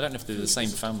way, I don't know if they're the same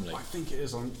family. I think it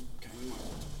is. I'm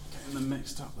getting them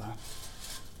mixed up there.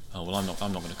 Oh well, I'm not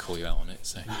going to call you out on it.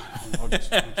 So I'll just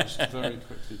very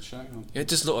quickly check. It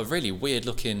does look a really weird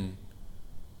looking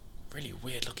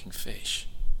fish.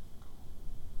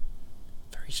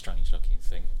 Very strange looking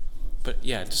thing. But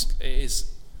yeah, it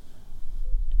is.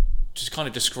 Just kind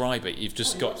of describe it. You've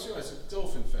just got. It's a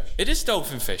dolphin fish. It is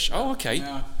dolphin fish. Oh, okay.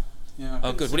 Yeah.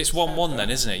 Oh, good. Well, it's 1-1 then,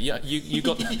 isn't it? Yeah, you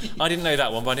got. I didn't know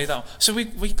that one, but I knew that one. So we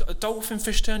got a dolphin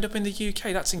fish turned up in the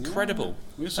UK. That's incredible.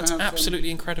 Yeah. That's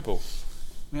absolutely incredible.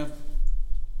 You're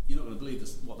not going to believe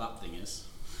what that thing is.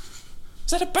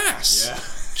 Is that a bass? Yeah.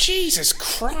 Jesus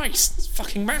Christ! It's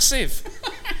fucking massive.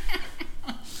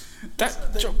 It does.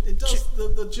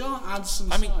 The jar adds some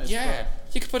size. Yeah.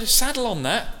 You could put a saddle on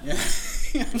that.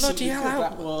 Yeah. Bloody hell!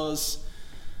 That was.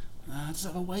 Does it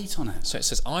have a weight on it? So it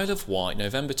says Isle of Wight,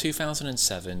 November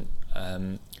 2007. That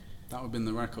would have been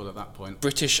the record at that point.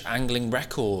 British angling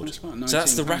record. So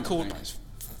that's the record.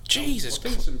 Jesus Christ! I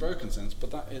think it's in broken sense,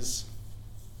 but that is.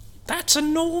 That's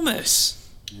enormous.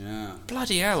 Yeah.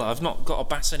 Bloody hell! I've not got a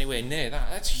bass anywhere near that.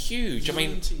 That's huge. I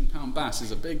mean, 19-pound bass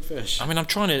is a big fish. I mean, I'm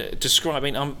trying to describe.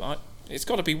 I mean, it's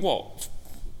got to be what?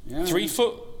 3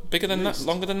 foot bigger than that?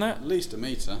 Longer than that? At least a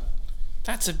metre.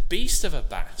 That's a beast of a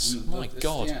bass. My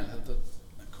God. Yeah,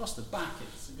 across the back,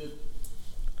 it's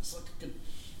like a good.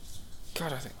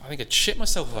 God, I think I'd shit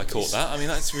myself if I caught that. I mean,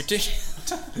 that's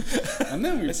ridiculous. And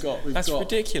then we've got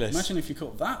ridiculous. Imagine if you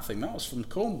caught that thing. That was from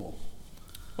Cornwall.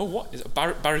 Oh, what is it?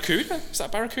 Barracuda? Is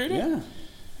that barracuda?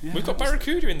 Yeah, We've got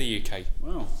barracuda in the UK.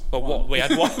 Wow. Well, what we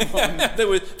had one.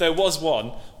 there was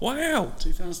one. Wow.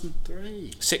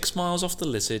 2003. 6 miles off the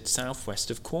Lizard,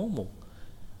 southwest of Cornwall.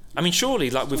 I mean, surely,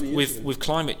 like with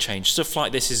climate change, stuff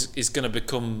like this is going to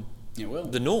become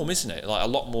the norm, isn't it? Like a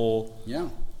lot more. Yeah.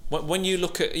 When you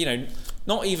look at,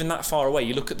 not even that far away,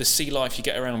 you look at the sea life you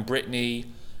get around Brittany,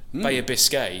 Bay of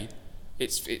Biscay.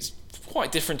 It's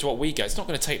quite different to what we get. It's not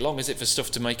going to take long, is it, for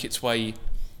stuff to make its way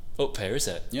up here, is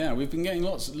it? Yeah, we've been getting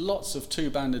lots of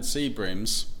two-banded sea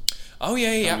breams. Oh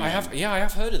yeah. I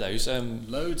have heard of those.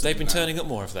 Loads. They've been turning up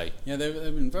more, have they? Yeah,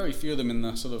 there've been very few of them in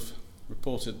the sort of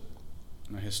reported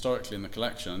historically in the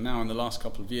collection, and now in the last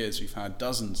couple of years we've had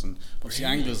dozens, and obviously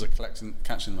anglers are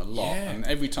catching them a lot, and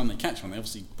every time they catch one they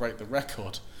obviously break the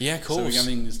record. Yeah, of course. So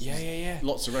there's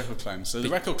lots of record claims. So the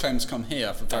record claims come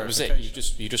here for verification. That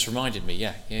was it. You just reminded me.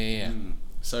 Yeah.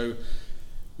 So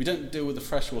we don't deal with the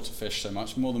freshwater fish so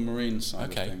much, more the marine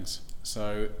side of things.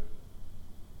 So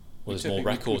there's more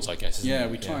records, I guess.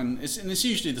 Isn't we try and it's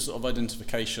usually the sort of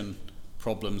identification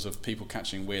problems of people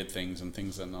catching weird things and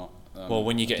things they're not. Well,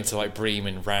 when you get into like bream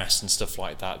and wrasse and stuff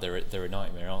like that, they're a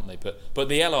nightmare, aren't they? But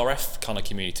the LRF kind of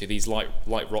community, these light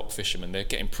rock fishermen, they're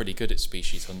getting pretty good at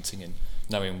species hunting and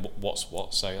knowing what's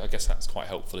what. So I guess that's quite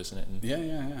helpful, isn't it? And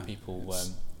yeah. People.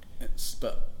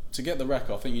 But to get the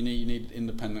record, I think you need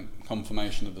independent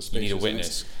confirmation of the species. You need a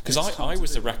witness. Because I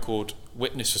was the record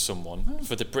witness for someone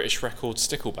for the British record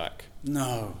stickleback.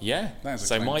 No. Yeah. That's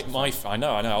so I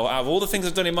know. Out of all the things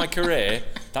I've done in my career,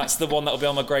 that's the one that'll be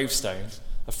on my gravestone.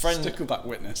 A friend, stickleback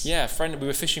witness. Yeah, a friend. We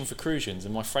were fishing for crucians,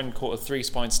 and my friend caught a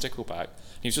 3-spined stickleback.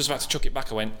 He was just about to chuck it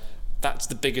back. I went, "That's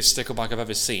the biggest stickleback I've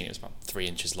ever seen." It was about 3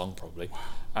 inches long, probably. Wow.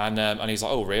 And he's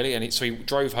like, "Oh, really?" And so he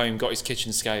drove home, got his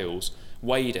kitchen scales,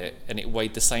 weighed it, and it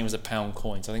weighed the same as a pound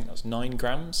coin. So I think that was 9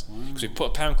 grams. Because we put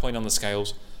a pound coin on the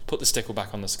scales, put the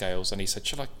stickleback on the scales, and he said,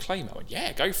 "Should I claim it?" I went,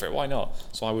 "Yeah, go for it. Why not?"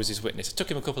 So I was his witness. It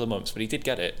took him a couple of months, but he did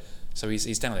get it. So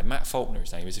he's down there. Matt Faulkner,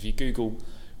 his name is. If you Google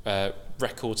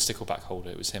record stickleback holder,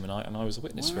 it was him, and I was a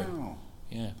witness for it.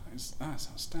 Yeah, that's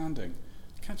outstanding.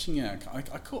 Catching I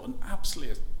caught an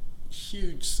absolutely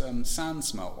huge sand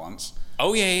smelt once.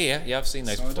 Oh yeah, I've seen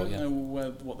those before. I don't know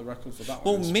what the record for that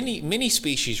one is. Well, mini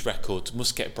species records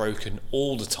must get broken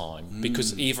all the time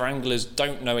because either anglers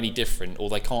don't know any different or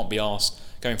they can't be asked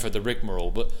going for the rigmarole.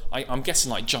 But I'm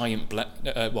guessing like giant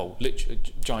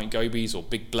giant gobies or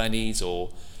big blennies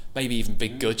or maybe even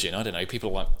big gudgeon. I don't know.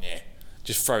 People are like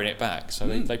just throwing it back, so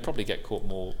they probably get caught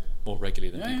more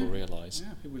regularly than people realise.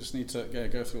 Yeah, people just need to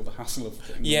go through all the hassle of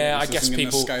getting I guess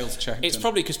people. Scales checked. It's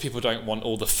probably because people don't want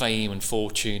all the fame and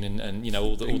fortune and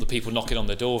all the people knocking on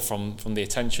the door from the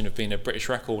attention of being a British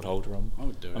record holder. I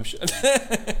would do it. I'm sure.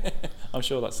 I'm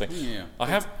sure that's the thing. Yeah. I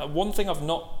have one thing I've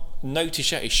not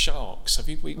noticed yet is sharks.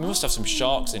 We must have some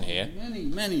sharks in here.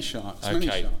 Many sharks. Okay,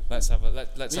 many sharks.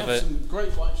 let's have a. Some great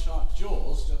white shark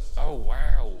jaws. Oh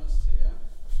wow! Just here.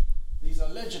 These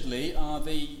allegedly are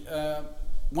the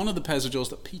one of the pairs of jaws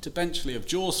that Peter Benchley of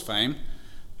Jaws fame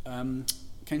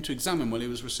came to examine while he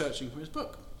was researching for his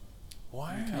book.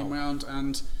 Wow! He came round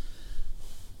and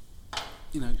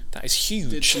that is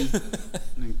huge.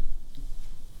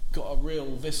 Got a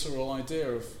real visceral idea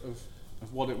of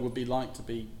what it would be like to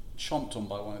be chomped on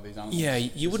by one of these animals. Yeah,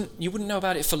 you wouldn't know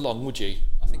about it for long, would you?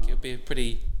 I think it would be a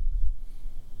pretty.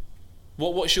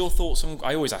 What's your thoughts on?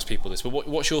 I always ask people this, but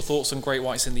what's your thoughts on great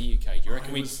whites in the UK? Do you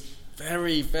reckon I was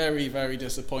very, very, very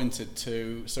disappointed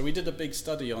to. So we did a big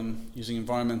study on using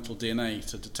environmental DNA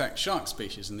to detect shark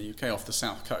species in the UK off the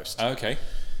south coast. Okay.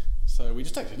 So we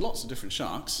detected lots of different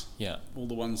sharks. Yeah. All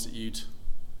the ones that you'd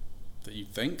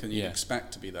think and you'd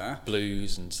expect to be there.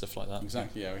 Blues and stuff like that.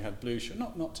 Exactly. Yeah, we had blue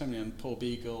shark, not too many, and poor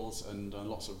beagles and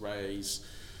lots of rays,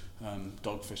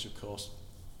 dogfish, of course.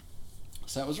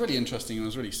 So it was really interesting and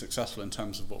was really successful in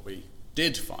terms of what we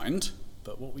did find.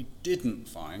 But what we didn't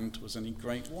find was any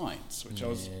great whites, which I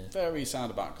was very sad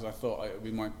about because I thought it would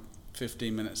be my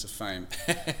 15 minutes of fame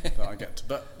that I get to.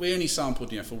 But we only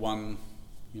sampled, for one,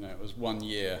 it was 1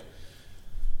 year,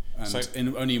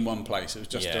 and only in one place. It was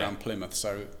just around Plymouth.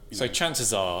 So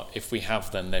chances are, if we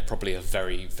have them, they're probably a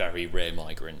very, very rare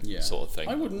migrant sort of thing.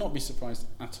 I would not be surprised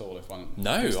at all if one.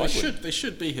 No, they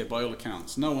should be here by all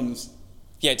accounts. No one's.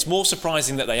 Yeah, it's more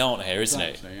surprising that they aren't here, isn't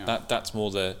it? Yeah. That's more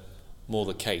the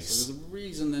case. So there's a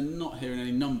reason they're not here in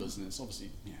any numbers, and it's obviously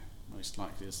most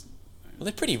likely is. Well,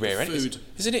 they're pretty rare,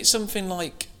 isn't it? Something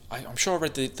like I'm sure I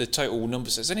read the total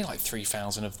numbers. There's only like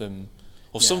 3,000 of them,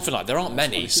 or something like. There aren't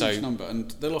many, it's a huge number, and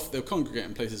they'll congregate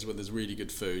in places where there's really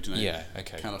good food.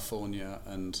 California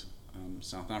and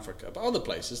South Africa, but other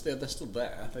places they're still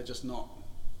there. They're just not.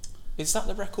 Is that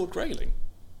the record grayling?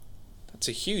 That's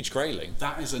a huge grayling.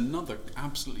 That is another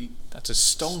absolutely... That's a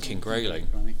stonking grayling.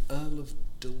 Earl of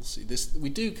Dulcie. We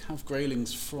do have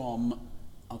graylings from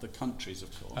other countries, of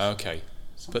course. Okay.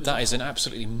 But that is an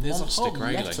absolutely monster grayling. There's a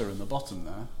whole letter in the bottom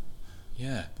there.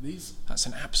 Yeah. That's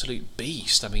an absolute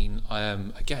beast. I mean,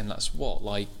 again, that's what,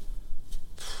 like...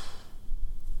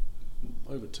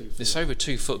 Over 2 foot. It's over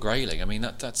 2 foot grayling. I mean,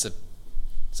 it's a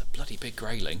bloody big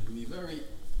grayling. Be very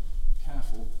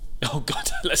careful. Oh God,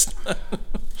 let's.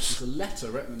 There's a letter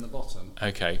written in the bottom.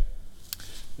 Okay.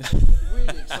 The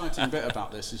really exciting bit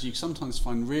about this is you sometimes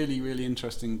find really, really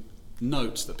interesting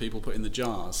notes that people put in the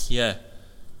jars. Yeah.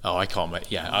 Oh, I can't wait.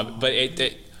 Yeah, but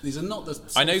these are not the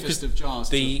safest of jars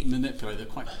to manipulate. They're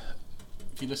quite.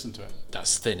 If you listen to it,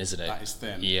 that's thin, isn't it? That is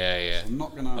thin. Yeah. So I'm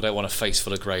not gonna. I don't want a face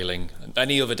full of grayling.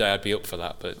 Any other day, I'd be up for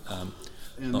that, but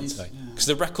not today. Because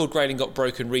the record grayling got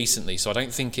broken recently, so I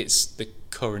don't think it's the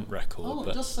current record. Oh,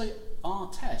 it does say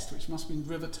our test, which must be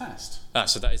River Test. Ah,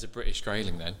 so that is a British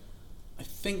grayling then. I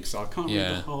think so. I can't read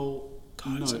the whole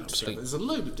note. There's a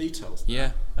load of details there.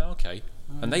 Yeah. Oh, okay.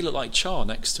 And they look like char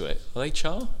next to it. Are they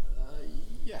char?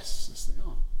 Yes, they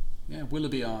are. Yeah,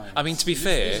 Willoughby Eye. I mean, to be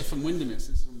fair... These are from Windermere. This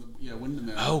is from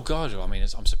Windermere. Oh, God. I mean,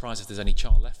 I'm surprised if there's any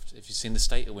char left. If you've seen the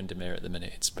state of Windermere at the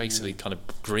minute, it's basically kind of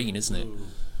green, isn't it?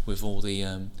 With all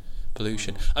the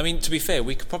pollution. I mean, to be fair,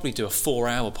 we could probably do a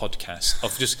 4-hour podcast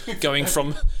of just going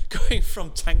from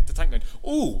tank to tank going,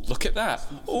 oh, look at that.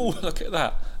 Oh, look at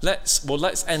that.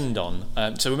 Let's end on...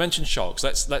 so we mentioned sharks.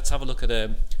 Let's have a look at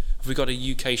have we got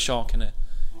a UK shark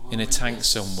in a tank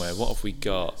somewhere? What have we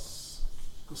got?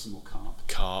 Got some more carp.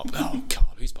 Carp. Oh,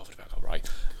 carp. Who's bothered about carp, right?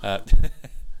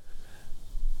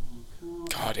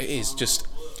 God, it is just...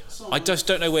 I just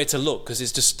don't know where to look because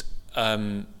it's just...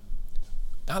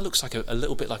 that looks like a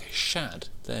little bit like a shad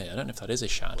there. I don't know if that is a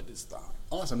shad. What is that?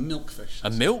 Oh, that's a milkfish. A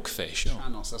milkfish? Oh.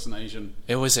 Chanos, that's an Asian...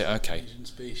 Oh, is it? Okay. Asian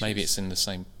species. Maybe it's in the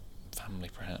same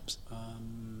family, perhaps.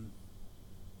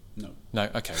 No. No,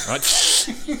 okay, right.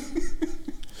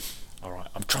 All right,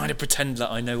 I'm trying to pretend that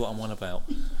I know what I'm on about.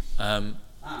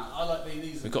 I like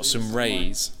these. We've got some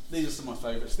rays. These are some of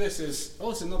my favourites. This is...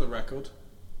 Oh, it's another record.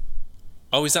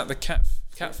 Oh, is that the cat?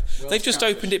 Well, they've just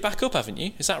opened it back up, haven't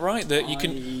you? Is that right? That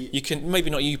you can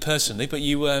maybe not you personally, but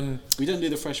you. We don't do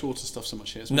the freshwater stuff so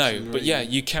much here. No, but yeah,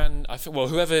 you can. I think. Well,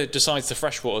 whoever decides the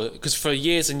freshwater, because for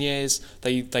years and years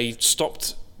they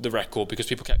stopped the record because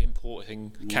people kept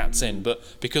importing cats in, but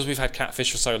because we've had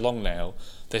catfish for so long now,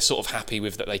 they're sort of happy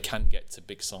with that they can get to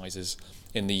big sizes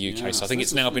in the UK. Yeah, so I think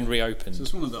it's now been reopened. So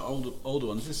it's one of the older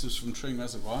ones. This is from Tring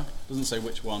Reservoir. Doesn't say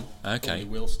which one. Okay.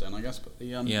 Probably Wheelstone, I guess. But the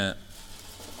yeah.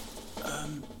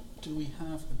 Do we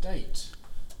have a date?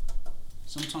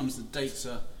 Sometimes the dates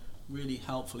are really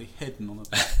helpfully hidden on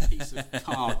a piece of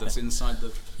card that's inside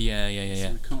the... Yeah. So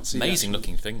I can't see Amazing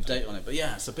looking thing. Date on it, but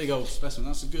yeah, it's a big old specimen.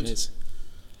 That's a good... It is.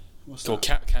 What's well,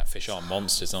 that? catfish are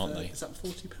monsters, aren't they? Is that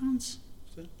 £40?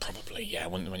 Probably, yeah.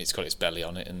 When it's got its belly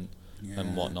on it and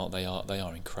whatnot, they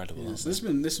are incredible. Yeah, so this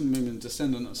has been a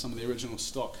descendant of some of the original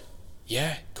stock.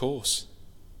 Yeah, of course.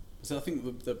 So I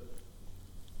think the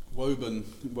Woburn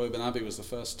Abbey was the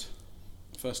first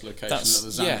location that the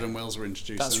Zander and Wells were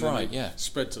introduced. That's and right. Yeah.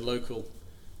 Spread to local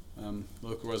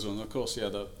reservoirs. And of course, yeah.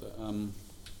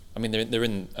 I mean, they're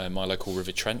in my local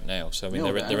River Trent now. So I mean,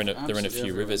 they're in a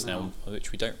few rivers now,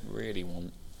 which we don't really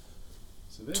want.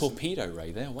 So torpedo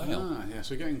ray there. Wow. Yeah.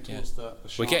 So we're getting towards the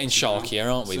we're getting sharkier,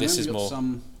 aren't we? So this is got more.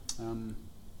 Some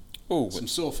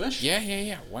sawfish.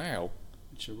 Yeah. Wow.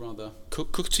 Which are rather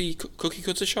cookie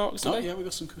cutter sharks. Yeah, we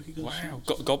got some cookie cutter. Wow.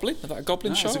 Got a goblin? Is that a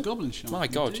goblin shark? It's a goblin shark. My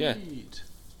God, Indeed.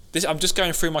 yeah. I'm just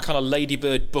going through my kind of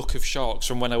ladybird book of sharks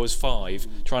from when I was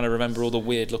 5, trying to remember all the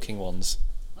weird looking ones.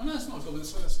 Oh no, it's not a goblin.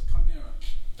 It's a chimera.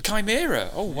 A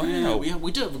chimera. Oh wow. Yeah,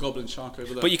 we do have a goblin shark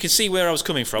over there. But you can see where I was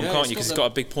coming from, can't you? Because it's got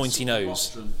a big pointy nose.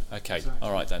 Rostrum. Okay. Exactly.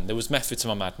 All right then. There was method to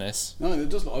my madness. No, it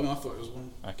does. I thought it was one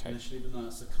Okay. initially, but no,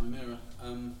 it's a chimera.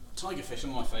 Tigerfish are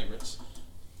my favourites.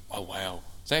 Oh wow.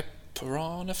 They're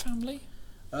piranha family.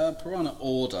 Piranha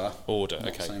order. Order. Not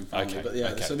Okay. Same family, Okay. But yeah,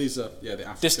 okay. so these are the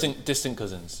African distant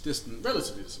cousins.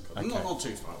 relatively distant cousins. Okay. Not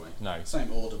too far away. No.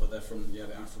 Same order, but they're from the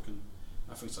African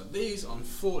side. These,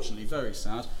 unfortunately, very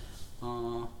sad,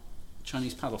 are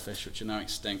Chinese paddlefish, which are now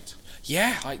extinct.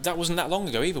 Yeah, that wasn't that long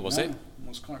ago either, was it? It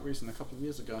was quite recent, a couple of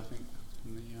years ago, I think.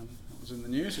 That was in the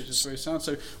news, which is very sad.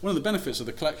 So one of the benefits of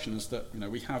the collection is that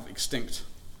we have extinct,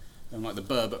 like the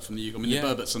burbot from the UK. I mean, the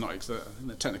burbots are not.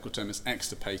 The technical term is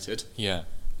extirpated. Yeah.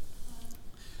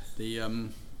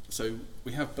 So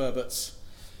we have burbots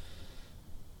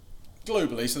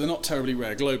globally, so they're not terribly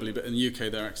rare globally, but in the UK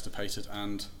they're extirpated,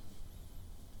 and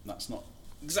that's not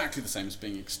exactly the same as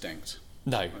being extinct.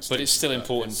 No, but it's still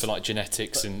important for like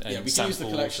genetics and we can samples. use the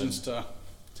collections to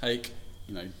take,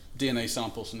 DNA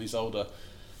samples from these older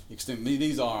extinct.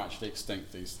 These are actually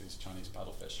extinct. These Chinese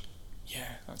paddlefish. Yeah,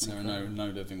 that's there are no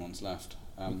living ones left.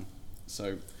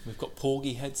 So we've got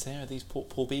porgy heads here. Are these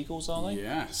poor beagles? Are they?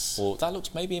 Yes. Or that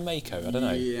looks maybe a mako. I don't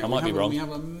know. Yeah, I might be wrong. We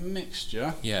have a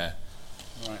mixture. Yeah.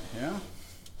 Right here.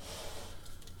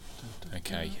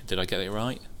 Okay. Did I get it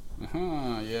right?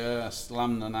 Yes.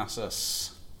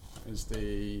 Lamnanasus is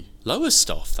the Lower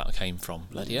stuff that came from.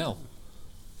 Bloody hell.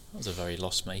 That was a very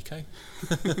lost mako.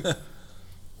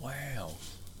 Wow.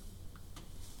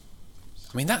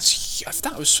 I mean, if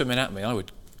that was swimming at me, I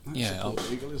would. That's a poor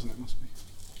beagle, isn't it? Must be.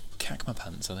 Cack my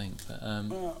pants, I think. But,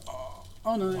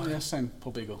 no, same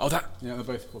poor beagle. Oh, that. Yeah, they're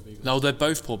both poor beagles. No, they're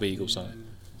both poor beagles. Yeah,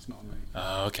 it's not a mate.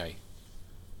 Oh, okay.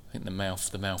 I think the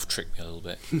mouth tricked me a little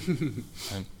bit.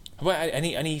 Well,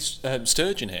 any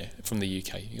sturgeon here from the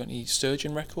UK? You got any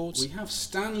sturgeon records? We have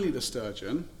Stanley the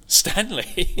sturgeon.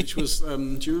 Stanley, which was. Do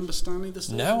you remember Stanley the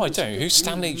sturgeon? No, I don't. Who's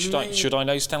Stanley? Should I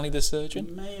know Stanley the sturgeon?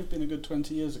 It may have been a good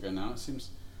 20 years ago now. It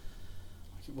seems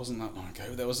like it wasn't that long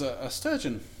ago. There was a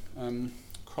sturgeon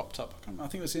cropped up. I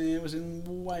think it was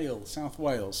in Wales, South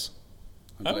Wales.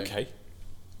 I believe. Okay.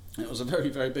 It was a very,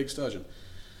 very big sturgeon,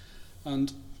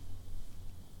 and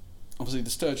obviously the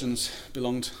sturgeons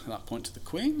belonged at that point to the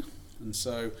Queen, and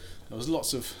so there was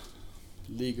lots of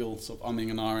legal sort of umming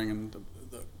and ahhing, and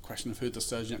the question of who the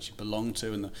sturgeon actually belonged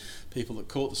to, and the people that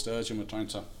caught the sturgeon were trying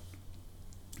to,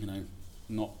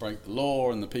 not break the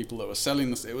law, and the people that were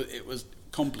selling it was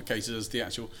complicated as the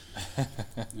actual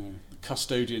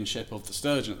custodianship of the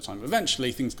sturgeon at the time. But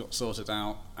eventually things got sorted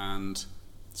out, and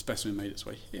the specimen made its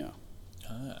way here.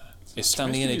 Is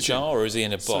Stanley in a jar or is he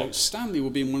in a box? So Stanley will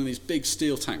be in one of these big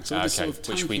steel tanks. So this sort of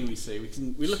which tanking we see,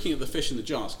 we're looking at the fish in the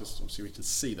jars because obviously we can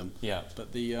see them. Yeah.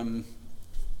 But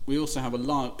we also have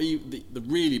the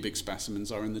really big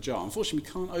specimens are in the jar. Unfortunately,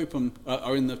 we can't open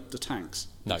are in the tanks.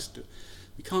 No.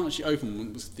 We can't actually open one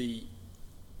because the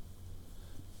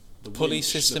pulley winch,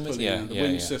 system the is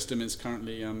winch system is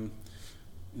currently in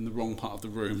the wrong part of the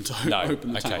room to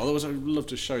open the tank. Okay. Otherwise, I would love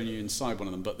to show you inside one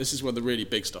of them. But this is where the really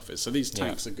big stuff is. So these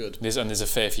tanks are good. There's a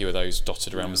fair few of those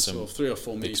dotted around with some sort of 3 or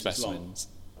 4 big meters specimens.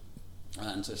 long.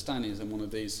 And so Stanley is in one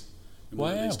of these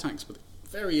Wow. tanks. But the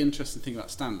very interesting thing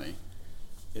about Stanley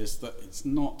is that it's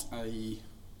not a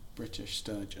British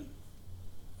sturgeon.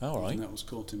 All right. And that was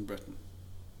caught in Britain.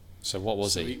 So what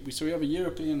was so he? So we have a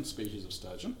European species of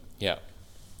sturgeon, Yeah.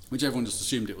 which everyone just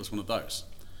assumed it was one of those.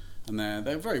 And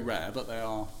they're very rare, but they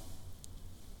are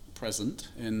present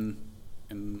in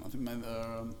I think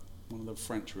they're one of the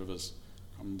French rivers.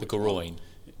 The Garonne.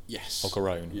 Yes. Or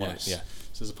Garonne. Yes. Yeah.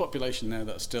 So there's a population there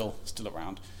that's still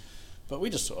around. But we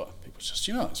just thought, people just,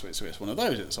 it's one of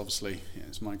those. It's obviously,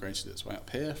 it's migrated its way up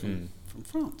here from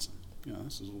France.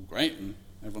 This is all great, and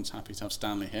everyone's happy to have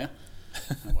Stanley here.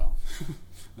 Well,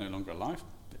 no longer alive.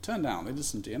 But it turned out they did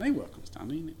some DNA work on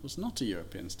Stanley, and it was not a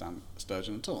European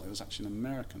sturgeon at all. It was actually an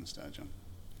American sturgeon.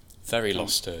 Very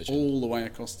lost sturgeon. All the way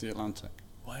across the Atlantic.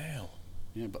 Wow.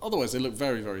 Yeah, but otherwise they look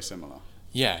very, very similar.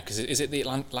 Yeah, because is it the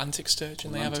Atlantic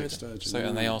sturgeon they have over there? Sturgeon, So,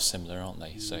 and they are similar, aren't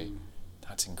they? So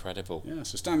that's incredible. Yeah,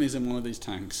 so Stanley's in one of these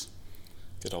tanks.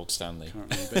 Good old Stanley.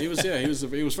 Currently. But he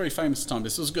was very famous at the time.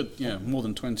 This was good, more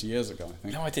than 20 years ago, I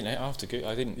think. No, I didn't.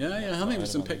 I didn't. Yeah. I think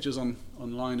there's some pictures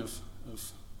online of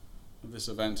this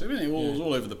event. It was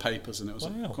all over the papers, and it was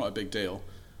quite a big deal.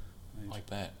 I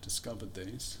bet. Discovered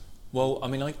these. Well, I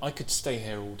mean, I could stay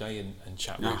here all day and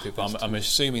chat with you, but I'm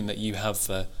assuming that you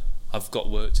have. I've got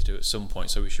work to do at some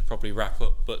point, so we should probably wrap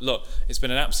up. But look, it's been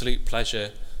an absolute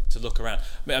pleasure to look around.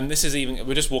 And this is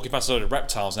we're just walking past a load of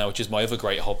reptiles now, which is my other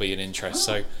great hobby and interest.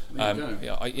 I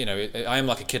am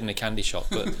like a kid in a candy shop.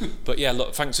 But yeah,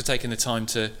 look, thanks for taking the time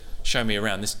to show me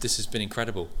around. This has been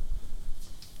incredible.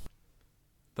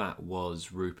 That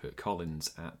was Rupert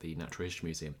Collins at the Natural History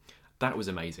Museum. That was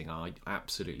amazing. I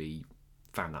absolutely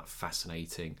found that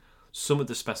fascinating. Some of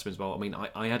the specimens, well, I mean,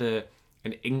 I had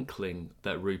an inkling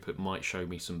that Rupert might show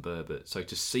me some burbot. So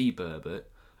to see burbot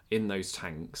in those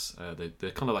tanks,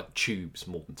 they're kind of like tubes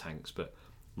more than tanks, but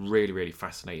really, really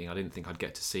fascinating. I didn't think I'd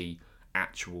get to see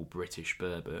actual British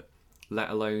burbot, let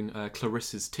alone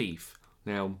Clarissa's teeth.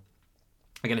 Now,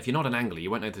 again, if you're not an angler,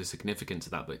 you won't know the significance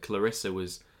of that, but Clarissa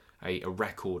was a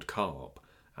record carp,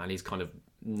 and he's kind of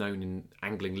known in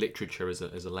angling literature as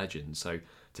a legend. So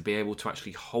to be able to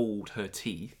actually hold her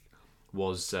teeth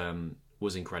was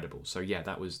incredible. So yeah,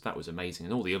 that was amazing,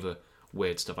 and all the other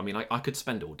weird stuff. I mean, I could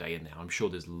spend all day in there. I'm sure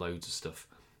there's loads of stuff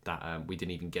that we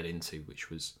didn't even get into,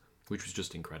 which was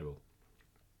just incredible.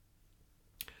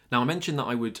 Now, I mentioned that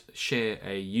I would share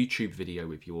a YouTube video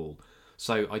with you all.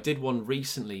 So I did one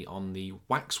recently on the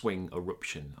waxwing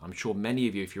eruption. I'm sure many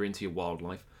of you, if you're into your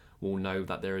wildlife, will know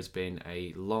that there has been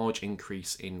a large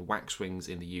increase in waxwings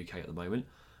in the UK at the moment.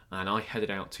 And I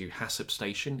headed out to Hassop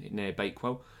Station near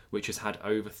Bakewell, which has had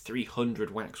over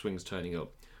 300 waxwings turning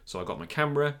up. So I got my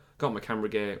camera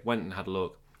gear, went and had a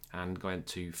look, and went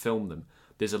to film them.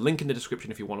 There's a link in the description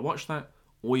if you want to watch that,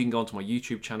 or you can go onto my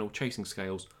YouTube channel, Chasing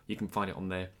Scales. You can find it on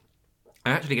there.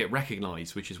 I actually get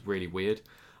recognised, which is really weird.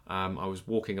 I was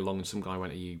walking along and some guy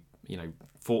went,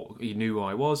 thought he knew who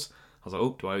I was. I was like,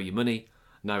 oh, do I owe you money?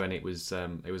 No, and it was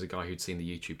a guy who'd seen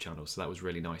the YouTube channel, so that was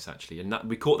really nice actually. And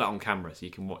we caught that on camera, so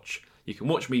you can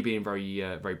watch me being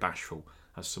very bashful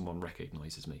as someone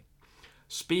recognises me.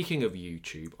 Speaking of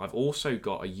YouTube, I've also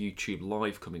got a YouTube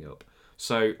live coming up.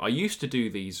 So I used to do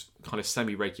these kind of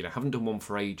semi-regular, haven't done one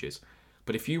for ages.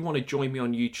 But if you want to join me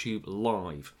on YouTube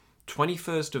live,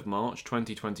 21st of March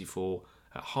 2024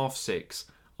 at 6:30,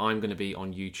 I'm going to be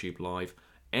on YouTube live.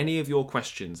 Any of your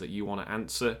questions that you want to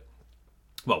answer,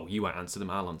 well, you won't answer them,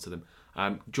 I'll answer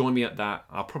them. Join me at that.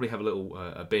 I'll probably have a little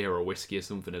a beer or a whiskey or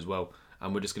something as well.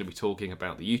 And we're just going to be talking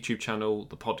about the YouTube channel,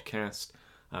 the podcast,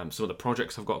 some of the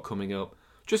projects I've got coming up.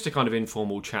 Just a kind of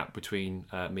informal chat between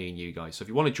me and you guys. So if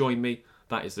you want to join me,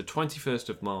 that is the 21st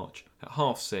of March at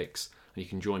 6:30, and you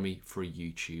can join me for a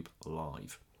YouTube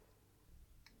live.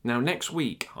 Now, next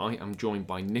week, I am joined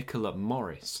by Nicola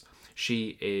Morris.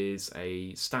 She is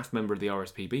a staff member of the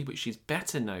RSPB, but she's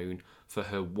better known for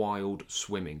her wild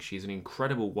swimming. She's an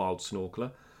incredible wild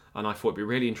snorkeler, and I thought it'd be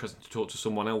really interesting to talk to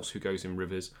someone else who goes in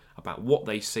rivers about what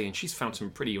they see, and she's found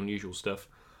some pretty unusual stuff,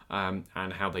 and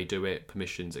how they do it,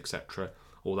 permissions, etc.,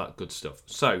 all that good stuff.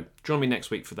 So, join me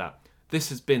next week for that. This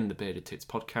has been the Bearded Tits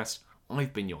Podcast.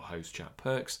 I've been your host, Jack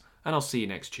Perks, and I'll see you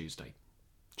next Tuesday.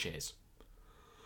 Cheers.